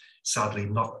something that sadly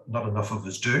not enough of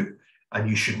us do, and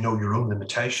you should know your own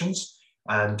limitations.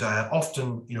 And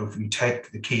often, if you take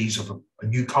the keys of a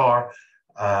new car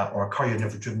or a car you've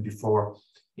never driven before,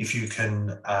 if you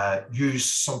can use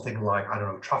something like, I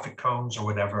don't know, traffic cones or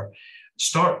whatever,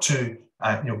 start to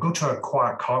go to a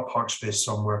quiet car park space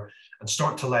somewhere and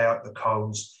start to lay out the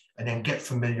cones, and then get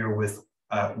familiar with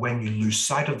when you lose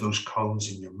sight of those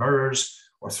cones in your mirrors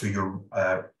or through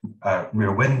your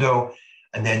rear window,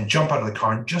 and then jump out of the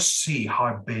car and just see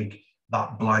how big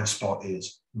that blind spot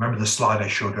is. Remember the slide I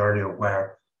showed earlier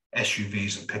where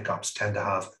SUVs and pickups tend to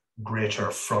have greater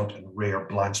front and rear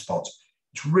blind spots.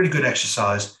 It's really good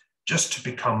exercise just to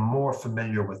become more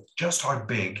familiar with just how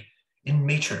big, in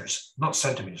meters, not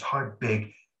centimeters, how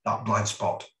big that blind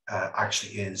spot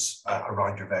actually is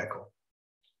around your vehicle.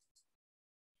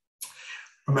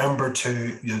 Remember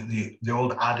the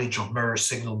old adage of mirror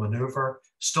signal maneuver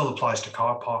still applies to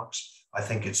car parks. I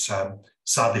think it's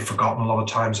sadly forgotten a lot of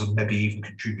times, and maybe even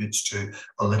contributes to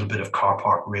a little bit of car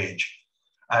park rage.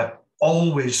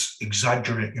 Always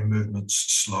exaggerate your movements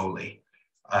slowly,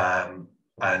 and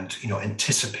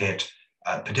anticipate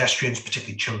pedestrians,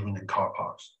 particularly children in car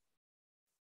parks.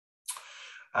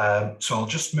 So I'll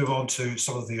just move on to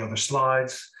some of the other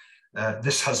slides.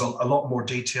 This has a lot more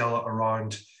detail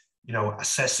around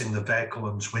assessing the vehicle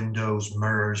and its windows,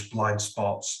 mirrors, blind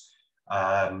spots,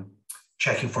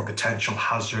 checking for potential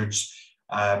hazards.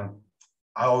 I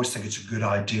always think it's a good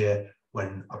idea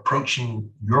when approaching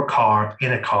your car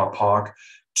in a car park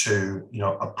to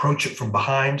approach it from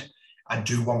behind and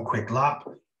do one quick lap,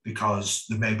 because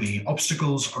there may be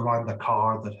obstacles around the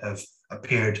car that have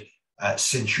appeared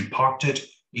since you parked it,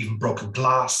 even broken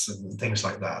glass and things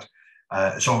like that.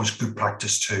 It's always good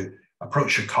practice to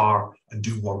approach your car and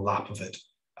do one lap of it,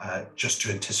 just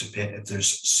to anticipate if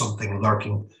there's something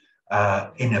lurking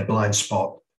in a blind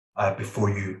spot before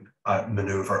you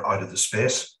maneuver out of the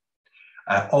space.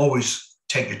 Always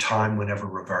take your time whenever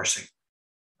reversing.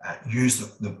 Use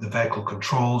the vehicle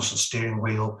controls, the steering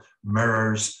wheel,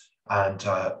 mirrors, and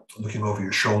looking over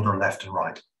your shoulder left and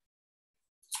right.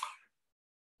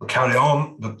 We'll carry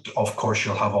on, but of course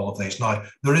you'll have all of these. Now,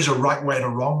 there is a right way and a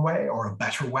wrong way, or a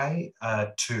better way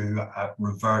to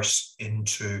reverse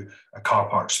into a car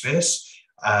park space.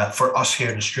 For us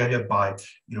here in Australia, by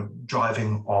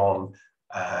driving on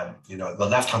the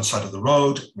left-hand side of the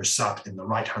road, we're sat in the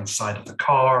right-hand side of the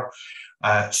car.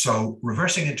 So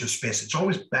reversing into space, it's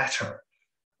always better,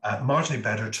 marginally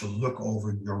better, to look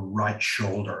over your right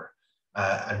shoulder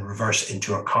and reverse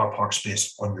into a car park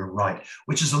space on your right,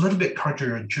 which is a little bit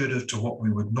counterintuitive to what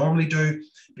we would normally do,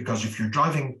 because if you're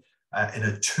driving in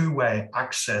a two-way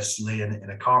access lane in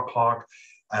a car park,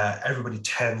 everybody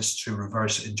tends to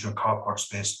reverse into a car park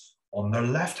space on their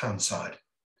left-hand side.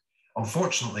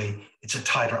 Unfortunately, it's a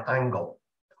tighter angle,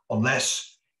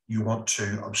 unless you want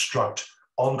to obstruct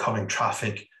oncoming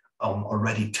traffic on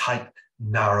already tight,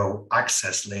 narrow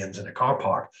access lanes in a car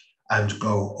park, and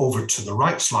go over to the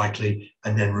right slightly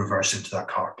and then reverse into that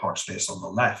car park space on the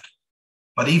left.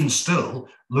 But even still,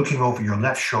 looking over your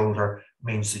left shoulder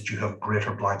means that you have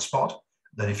greater blind spot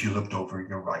than if you looked over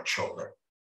your right shoulder.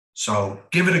 So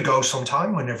give it a go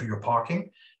sometime whenever you're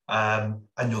parking, and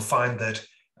you'll find that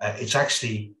it's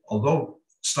actually, although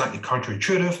slightly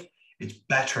counterintuitive, it's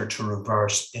better to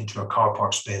reverse into a car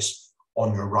park space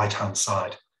on your right-hand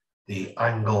side. The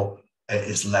angle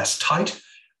is less tight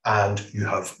and you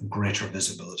have greater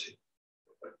visibility.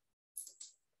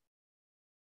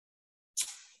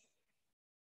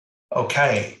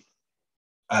 Okay,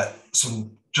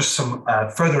 some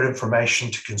further information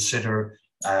to consider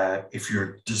if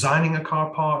you're designing a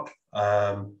car park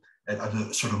at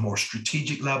a sort of more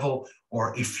strategic level,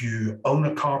 or if you own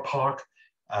a car park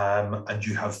and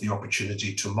you have the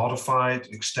opportunity to modify it,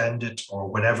 extend it, or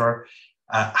whatever.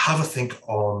 Have a think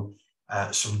on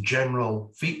some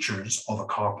general features of a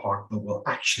car park that will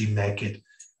actually make it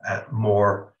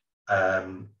more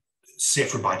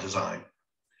safer by design.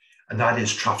 And that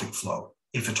is traffic flow.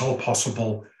 If at all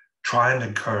possible, try and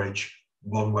encourage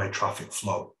one-way traffic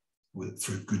flow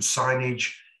through good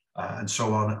signage and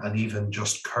so on, and even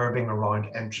just curbing around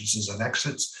entrances and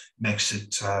exits makes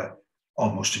it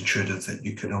almost intuitive that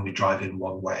you can only drive in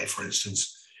one way. For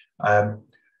instance,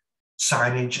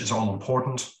 Signage is all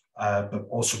important, but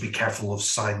also be careful of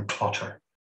sign clutter.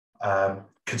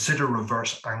 Consider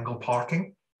reverse angle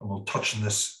parking, and we'll touch on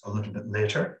this a little bit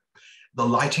later. The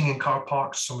lighting in car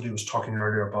parks, somebody was talking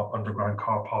earlier about underground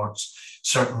car parks.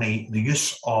 Certainly the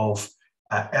use of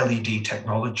LED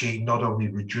technology not only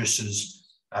reduces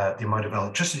the amount of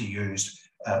electricity used,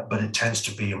 but it tends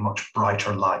to be a much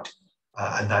brighter light,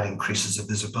 and that increases the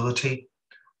visibility.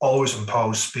 Always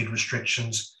impose speed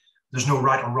restrictions. There's no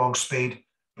right or wrong speed,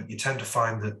 but you tend to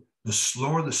find that the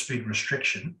slower the speed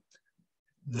restriction,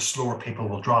 the slower people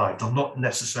will drive. They'll not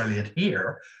necessarily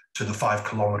adhere to the 5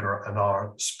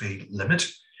 km/h speed limit,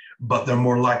 but they're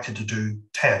more likely to do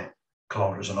 10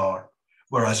 km/h.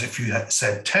 Whereas if you had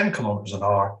said 10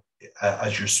 km/h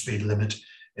as your speed limit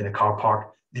in a car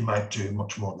park, they might do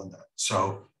much more than that.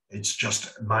 So it's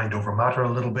just mind over matter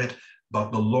a little bit,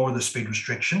 but the lower the speed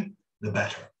restriction, the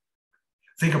better.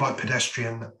 Think about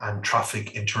pedestrian and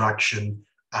traffic interaction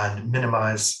and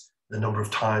minimize the number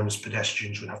of times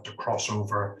pedestrians would have to cross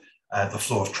over the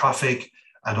flow of traffic,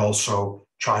 and also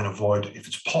try and avoid, if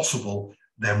it's possible,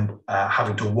 them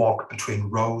having to walk between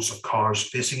rows of cars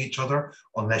facing each other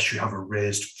unless you have a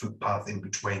raised footpath in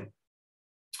between.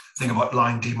 Think about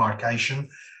line demarcation.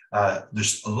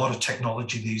 There's a lot of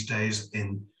technology these days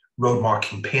in road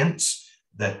marking paints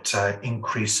that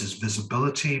increases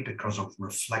visibility because of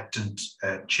reflectant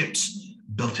chips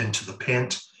built into the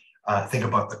paint. Think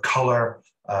about the color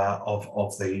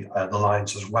of the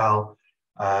lines as well.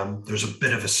 There's a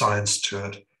bit of a science to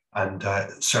it, and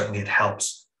certainly it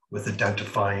helps with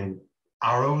identifying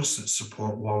arrows that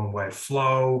support one-way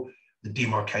flow, the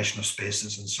demarcation of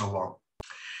spaces, and so on.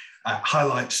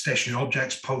 Highlight stationary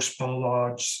objects, post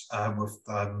bollards with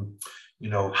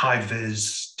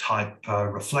high-vis type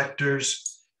reflectors.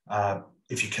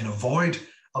 If you can avoid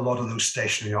a lot of those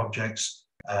stationary objects,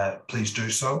 please do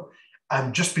so.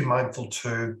 And just be mindful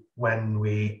too when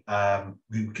we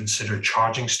consider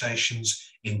charging stations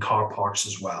in car parks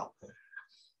as well.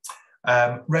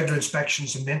 Regular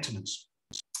inspections and maintenance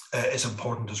is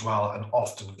important as well, and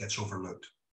often gets overlooked.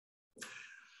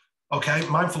 Okay,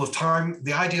 mindful of time,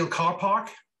 the ideal car park.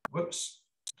 Whoops,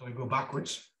 did I go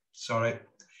backwards? Sorry.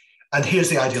 And here's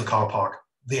the ideal car park,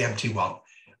 the empty one.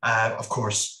 Of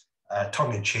course,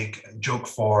 tongue-in-cheek joke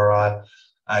for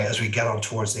as we get on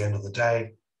towards the end of the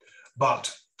day.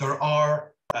 But there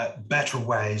are better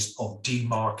ways of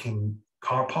demarking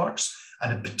car parks,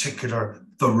 and in particular,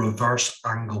 the reverse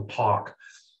angle park.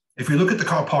 If we look at the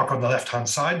car park on the left-hand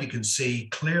side, you can see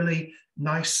clearly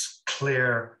nice,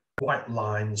 clear, white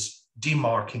lines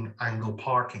demarking angle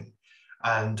parking.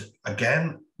 And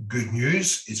again, good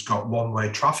news, it's got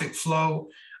one-way traffic flow.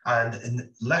 And in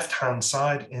the left-hand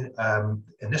side,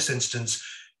 in this instance,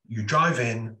 you drive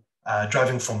in,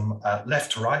 driving from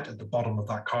left to right at the bottom of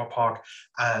that car park,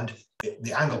 and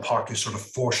the angle parking sort of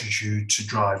forces you to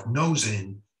drive nose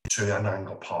in to an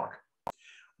angle park.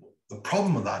 The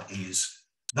problem with that is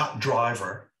that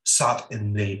driver sat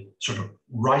in the sort of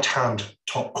right-hand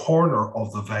top corner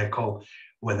of the vehicle.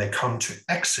 When they come to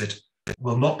exit,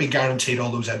 will not be guaranteed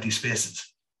all those empty spaces.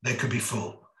 They could be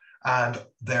full, and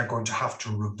they're going to have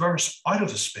to reverse out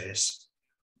of the space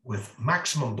with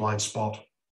maximum blind spot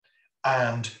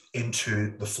and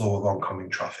into the flow of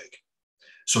oncoming traffic.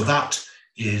 So that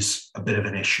is a bit of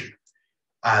an issue.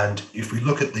 And if we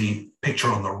look at the picture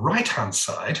on the right-hand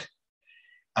side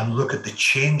and look at the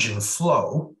change in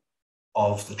flow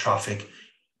of the traffic,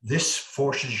 this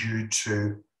forces you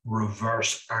to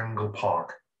reverse angle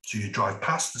park. So you drive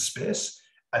past the space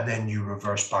and then you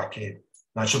reverse back in.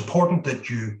 Now it's important that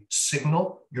you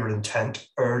signal your intent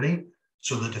early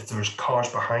so that if there's cars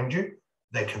behind you,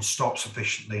 they can stop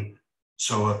sufficiently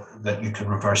so that you can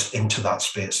reverse into that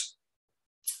space.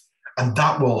 And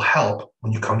that will help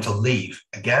when you come to leave.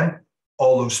 Again,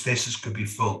 all those spaces could be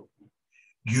full.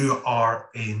 You are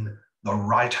in the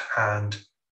right-hand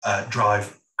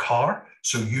drive car,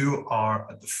 so you are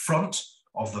at the front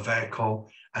of the vehicle,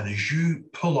 and as you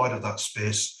pull out of that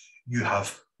space, you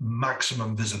have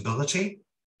maximum visibility,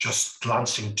 just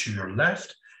glancing to your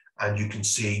left, and you can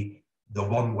see the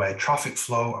one-way traffic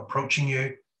flow approaching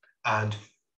you, and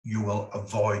you will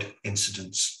avoid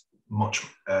incidents much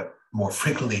more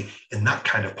frequently in that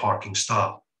kind of parking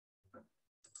style.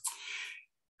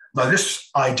 Now, this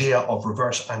idea of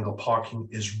reverse angle parking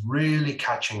is really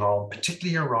catching on,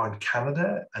 particularly around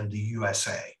Canada and the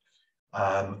USA.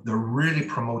 They're really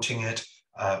promoting it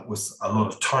with a lot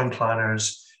of town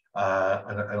planners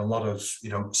and a lot of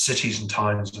cities and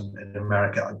towns in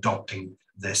America adopting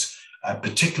this,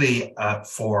 particularly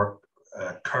for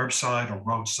curbside or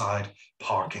roadside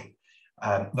parking.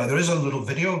 Now, there is a little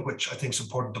video which I think is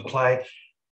important to play.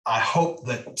 I hope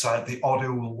that the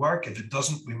audio will work. If it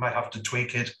doesn't, we might have to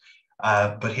tweak it,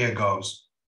 but here goes.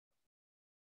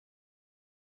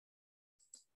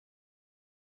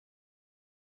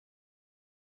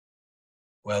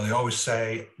 Well, they always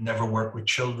say never work with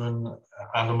children,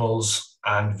 animals,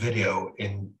 and video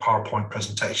in PowerPoint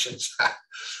presentations.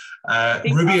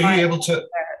 Ruby, are you able to?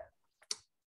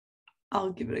 I'll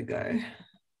give it a go.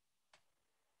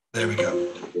 There we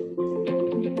go.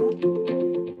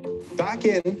 Back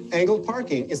in, angled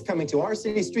parking is coming to our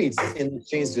city streets in the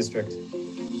Exchange District.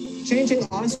 Changing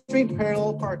on-street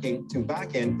parallel parking to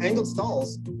back-in angled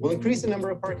stalls will increase the number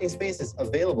of parking spaces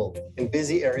available in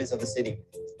busy areas of the city.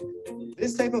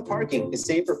 This type of parking is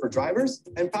safer for drivers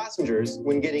and passengers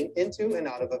when getting into and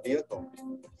out of a vehicle.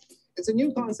 It's a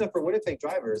new concept for Winnipeg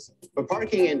drivers, but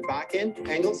parking in back-in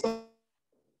angled stalls.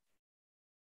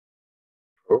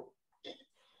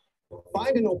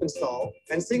 Find an open stall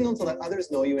and signal to let others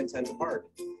know you intend to park.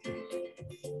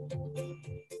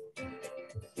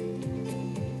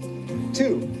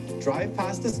 2, drive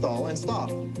past the stall and stop.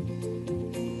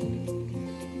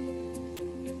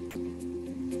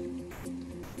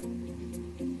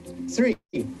 3,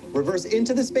 reverse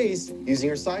into the space using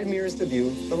your side mirrors to view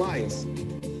the lines.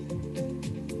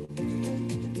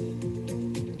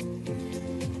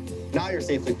 Now you're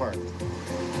safely parked.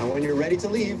 And when you're ready to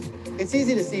leave, it's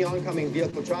easy to see oncoming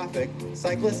vehicle traffic,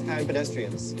 cyclists, and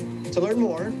pedestrians. To learn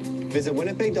more, visit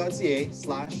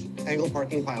winnipeg.ca/angled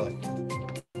parking pilot.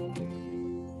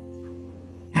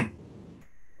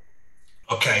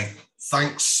 Okay,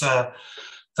 thanks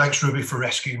Ruby for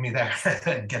rescuing me there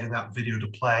and getting that video to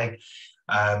play.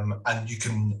 And you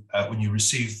can, when you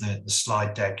receive the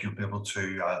slide deck, you'll be able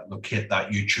to locate that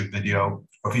YouTube video.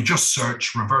 Or if you just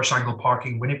search reverse angle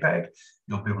parking Winnipeg,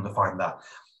 you'll be able to find that.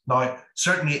 Now,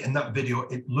 certainly in that video,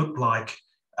 it looked like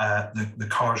the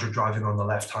cars are driving on the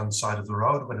left-hand side of the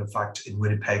road, when in fact in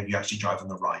Winnipeg, you actually drive on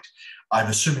the right. I'm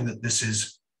assuming that this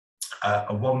is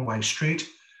a one-way street,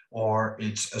 or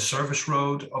it's a service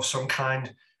road of some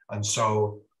kind. And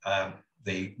so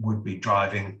they would be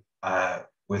driving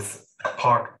with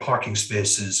parking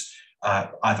spaces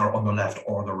either on the left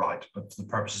or the right. But for the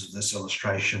purposes of this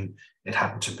illustration, it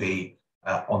happened to be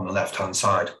on the left-hand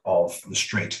side of the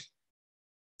street.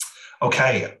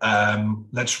 Okay,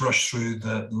 let's rush through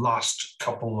the last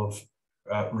couple of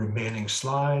remaining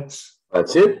slides.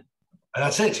 That's it?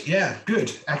 That's it, yeah,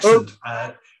 good, excellent.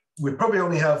 We probably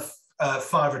only have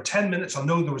 5 or 10 minutes. I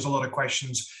know there was a lot of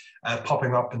questions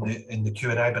popping up in the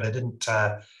Q&A, but I didn't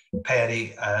pay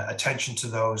any attention to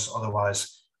those.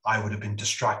 Otherwise, I would have been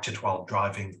distracted while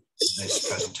driving this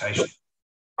presentation.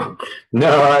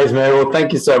 No worries, man. Well,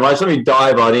 thank you so much. Let me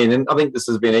dive right in. And I think this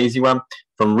has been an easy one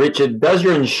from Richard. Does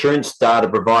your insurance data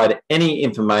provide any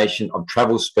information of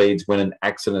travel speeds when an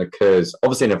accident occurs?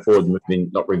 Obviously in a forward moving,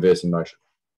 not reversing motion.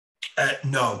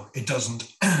 No, it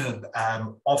doesn't.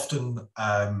 Often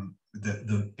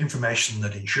the information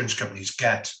that insurance companies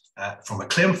get from a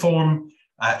claim form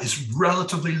is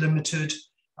relatively limited,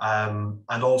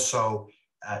 and also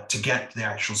to get the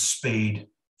actual speed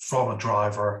from a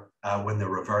driver when they're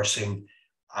reversing,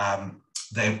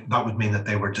 that would mean that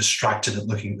they were distracted at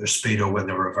looking at their speedo when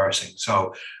they're reversing.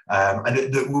 So, and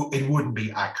it wouldn't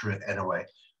be accurate anyway.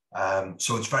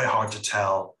 So it's very hard to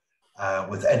tell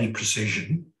with any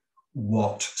precision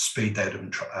what speed they'd have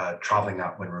been traveling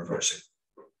at when reversing.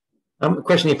 A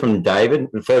question here from David,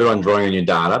 and further on drawing on your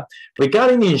data.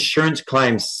 Regarding the insurance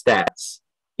claims stats,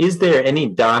 is there any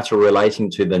data relating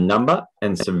to the number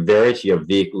and severity of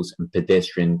vehicles and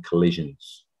pedestrian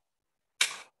collisions?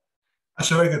 That's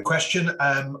a very good question.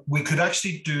 We could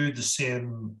actually do the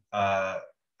same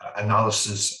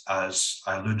analysis as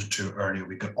I alluded to earlier.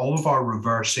 We got all of our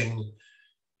reversing,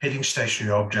 hitting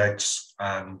stationary objects,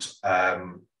 and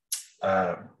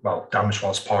well, damage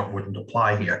whilst parked wouldn't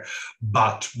apply here,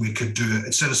 but we could do,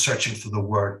 instead of searching for the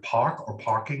word park or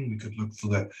parking, we could look for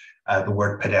the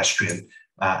word pedestrian,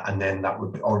 and then that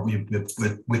would, or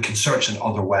we can search in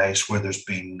other ways where there's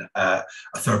been a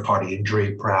third-party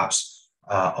injury, perhaps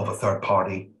of a third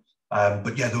party.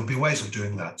 But yeah, there'll be ways of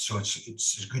doing that. So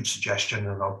it's a good suggestion,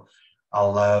 and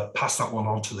I'll pass that one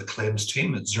on to the claims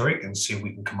team at Zurich and see if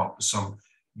we can come up with some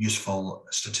useful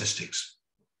statistics.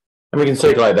 And we can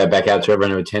circulate that back out to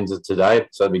everyone who attends it today.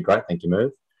 So that'd be great. Thank you,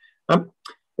 Merv.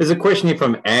 There's a question here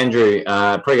from Andrew.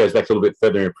 Probably goes back a little bit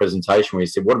further in your presentation where he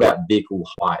said, what about vehicle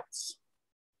heights?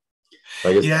 So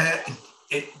yeah,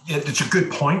 it's a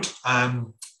good point.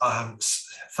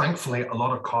 Thankfully, a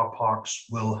lot of car parks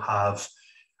will have,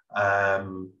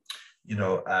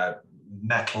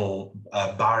 metal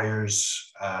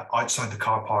barriers outside the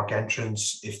car park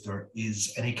entrance if there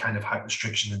is any kind of height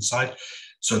restriction inside.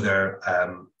 So they're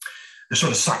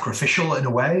sort of sacrificial in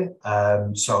a way,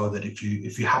 so that if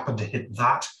you happen to hit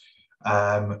that,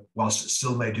 whilst it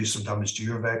still may do some damage to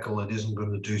your vehicle, it isn't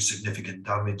going to do significant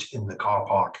damage in the car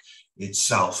park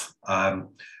itself.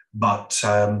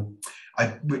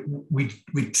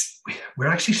 We're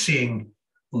actually seeing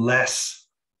less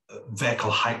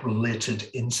vehicle height related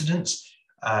incidents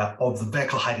of the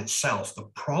vehicle height itself. The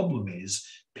problem is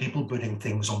people putting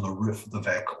things on the roof of the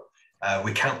vehicle.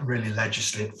 We can't really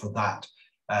legislate for that.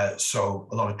 So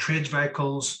a lot of trades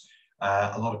vehicles,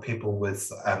 a lot of people with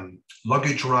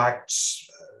luggage racks,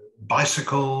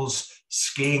 bicycles,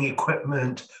 skiing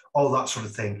equipment, all that sort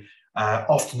of thing.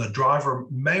 Often the driver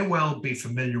may well be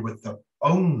familiar with their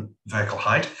own vehicle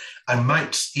height and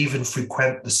might even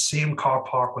frequent the same car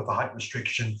park with a height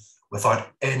restriction without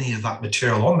any of that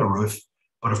material on the roof.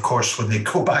 But of course, when they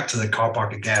go back to the car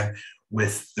park again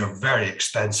with their very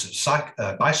expensive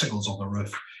bicycles on the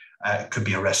roof, it could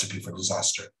be a recipe for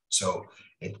disaster. So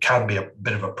it can be a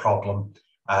bit of a problem,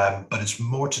 but it's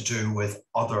more to do with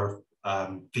other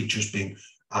features being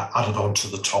added onto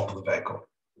the top of the vehicle.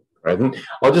 Right.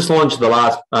 I'll just launch the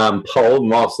last poll, and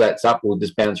whilst that's up, we'll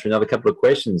just bounce through another couple of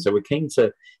questions. So we're keen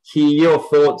to hear your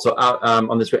thoughts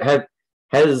on this.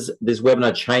 Has this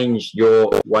webinar changed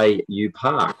your way you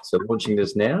park? So launching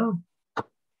this now.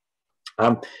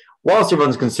 Whilst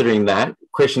everyone's considering that,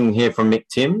 question here from Mick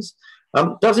Timms.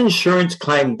 Does insurance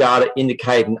claim data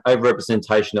indicate an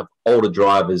overrepresentation of older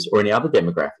drivers or any other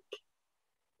demographic?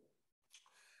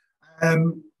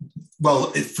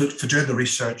 Well, for doing the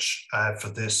research for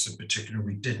this in particular,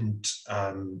 we didn't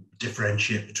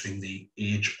differentiate between the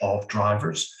age of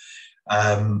drivers.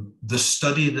 The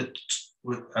study that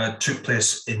took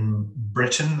place in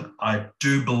Britain, I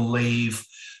do believe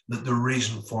that the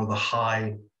reason for the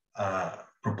high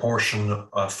proportion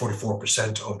of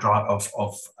 44%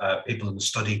 of people in the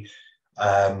study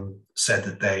said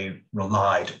that they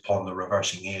relied upon the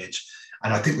reversing age.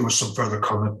 And I think there was some further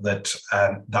comment that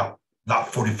that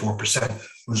 44%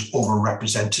 was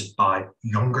overrepresented by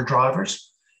younger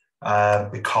drivers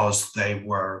because they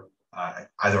were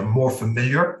either more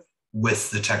familiar with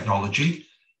the technology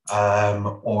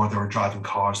or they were driving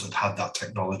cars that had that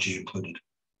technology included.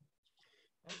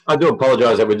 I do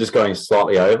apologise that we're just going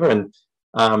slightly over, and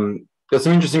got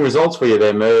some interesting results for you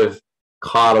there, Merv,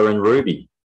 Kyla and Ruby.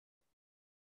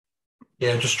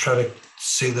 Yeah, just trying to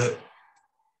see that.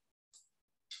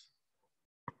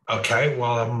 Okay,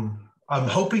 well, I'm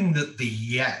hoping that the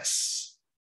yes,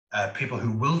 people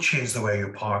who will change the way you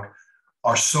park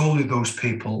are solely those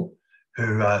people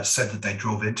who said that they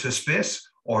drove into a space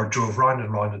or drove round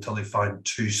and round until they found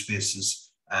two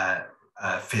spaces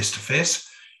face to face.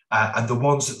 And the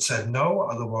ones that said no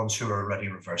are the ones who are already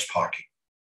reverse parking.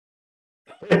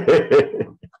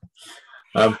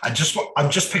 I'm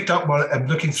just picked up. I'm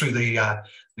looking through the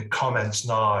comments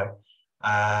now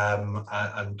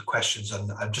and questions,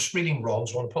 and I'm just reading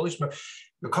Ron's one. Apologies,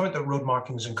 your comment that road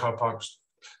markings in car parks.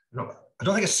 No, I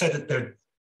don't think it said that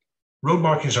road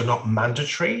markings are not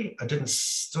mandatory. I don't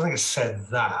think it said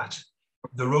that.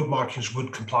 The road markings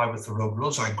would comply with the road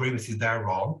rules. I agree with you there,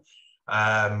 Ron.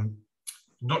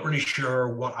 Not really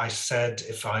sure what I said,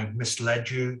 if I misled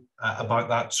you about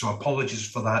that, so apologies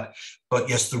for that. But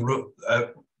yes, the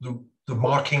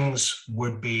markings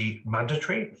would be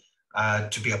mandatory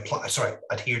to be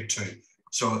adhered to.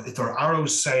 So if there are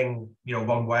arrows saying,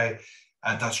 one way,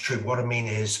 that's true. What I mean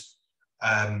is,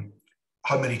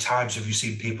 how many times have you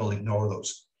seen people ignore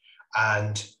those?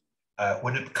 And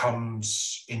when it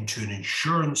comes into an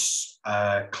insurance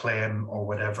claim or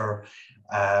whatever,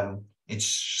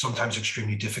 it's sometimes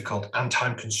extremely difficult and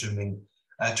time-consuming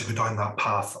to go down that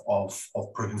path of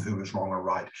proving who is wrong or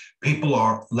right. People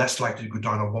are less likely to go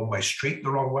down a one-way street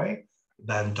the wrong way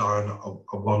than down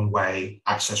a one-way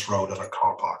access road at a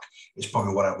car park. Is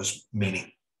probably what I was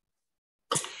meaning.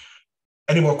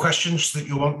 Any more questions that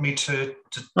you want me to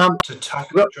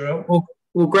tackle, Jerome?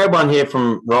 We'll grab one here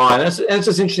from Ryan. It's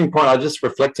just an interesting point. I was just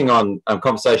reflecting on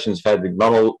conversations we've had with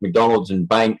McDonald's and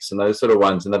banks and those sort of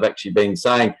ones, and they've actually been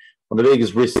saying one of the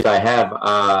biggest risks they have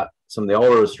are some of the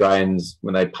older Australians,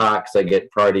 when they park, they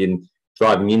get priority in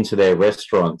driving into their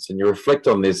restaurants. And you reflect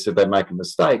on this, if they make a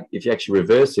mistake, if you actually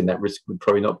reverse in, that risk would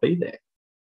probably not be there.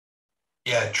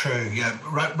 Yeah, true. Yeah,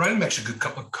 Ryan makes a good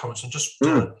couple of comments. I'm just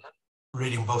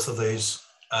reading both of these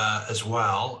as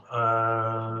well.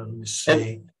 Let me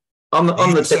see. And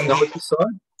on the technology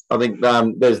side, I think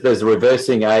there's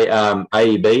reversing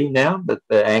AEB now that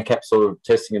the ANCAP's sort of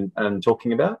testing and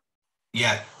talking about.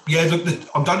 Yeah. Look,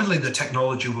 undoubtedly the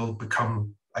technology will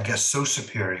become, I guess, so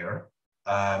superior,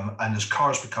 and as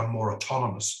cars become more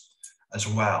autonomous as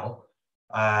well,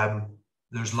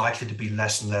 there's likely to be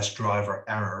less and less driver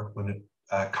error when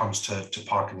it comes to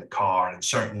parking the car. And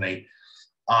certainly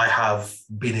I have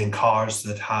been in cars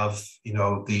that have, you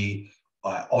know, the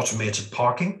automated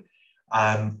parking,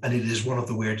 and it is one of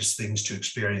the weirdest things to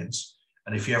experience.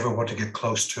 And if you ever want to get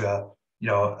close to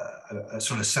a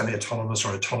sort of semi-autonomous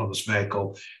or autonomous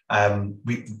vehicle,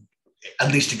 we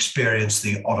at least experience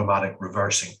the automatic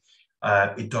reversing.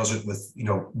 It does it with, you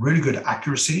know, really good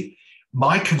accuracy.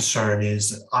 My concern is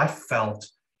that I felt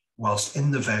whilst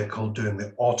in the vehicle doing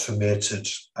the automated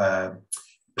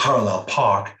parallel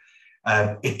park,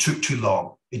 it took too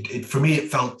long. For me,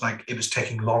 it felt like it was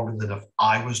taking longer than if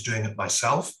I was doing it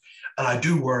myself. And I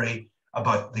do worry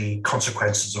about the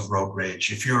consequences of road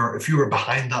rage. If you were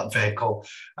behind that vehicle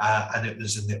and it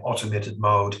was in the automated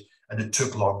mode and it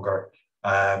took longer,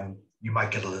 you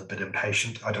might get a little bit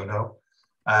impatient. I don't know.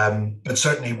 But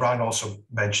certainly, Brian also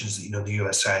mentions that, you know, in the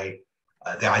USA,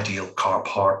 the ideal car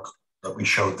park that we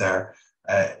showed there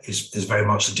is very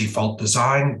much the default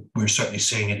design. We're certainly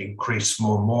seeing it increase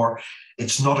more and more.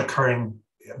 It's not occurring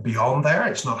beyond there.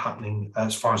 It's not happening,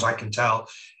 as far as I can tell,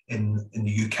 in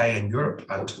the UK and Europe.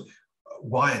 And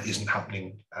why it isn't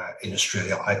happening in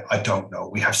Australia, I don't know.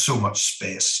 We have so much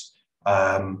space.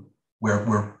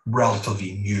 We're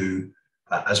relatively new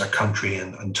as a country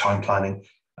and town planning.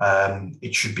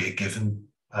 It should be a given.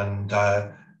 And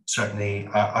certainly,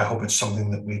 I hope it's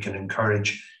something that we can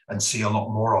encourage and see a lot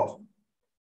more of.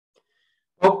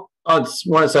 Well, I just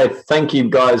want to say thank you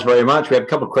guys very much. We have a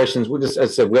couple of questions. We'll just,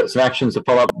 as I said, we've got some actions to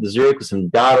follow up with Zurich with some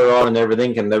data on and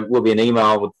everything, and there will be an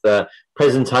email with the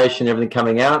presentation, everything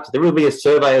coming out. There will be a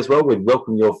survey as well. We'd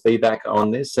welcome your feedback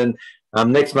on this. And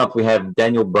next month we have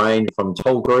Daniel Brain from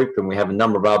Toll Group, and we have a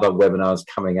number of other webinars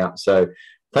coming up. So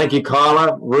thank you,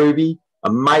 Kyla, Ruby.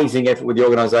 Amazing effort with the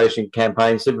organisation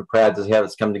campaign. Super proud to see how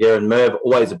it's come together. And Merv,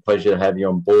 always a pleasure to have you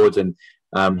on board and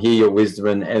hear your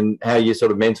wisdom and how you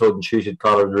sort of mentored and tutored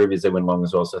Kyla and Ruby as they went along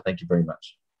as well. So thank you very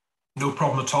much. No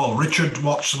problem at all. Richard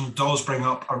Watson does bring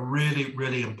up a really,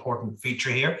 really important feature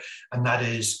here, and that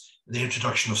is the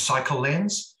introduction of cycle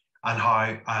lanes and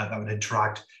how that would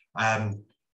interact.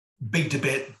 Big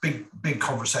debate, big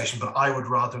conversation, but I would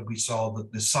rather we saw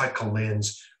that the cycle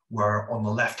lanes were on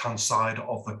the left-hand side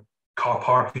of the car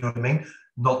park, you know what I mean?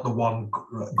 Not the one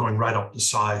going right up the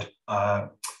side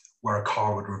where a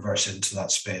car would reverse into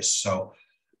that space. So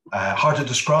hard to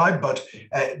describe, but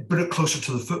put it closer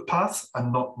to the footpath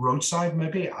and not roadside,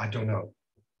 maybe. I don't know.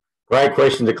 Great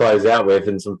question to close out with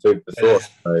and some food for thought.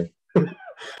 So,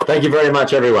 thank you very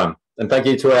much, everyone. And thank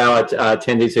you to our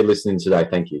attendees who are listening today.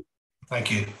 Thank you.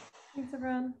 Thank you. Thanks,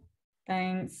 everyone.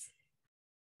 Thanks.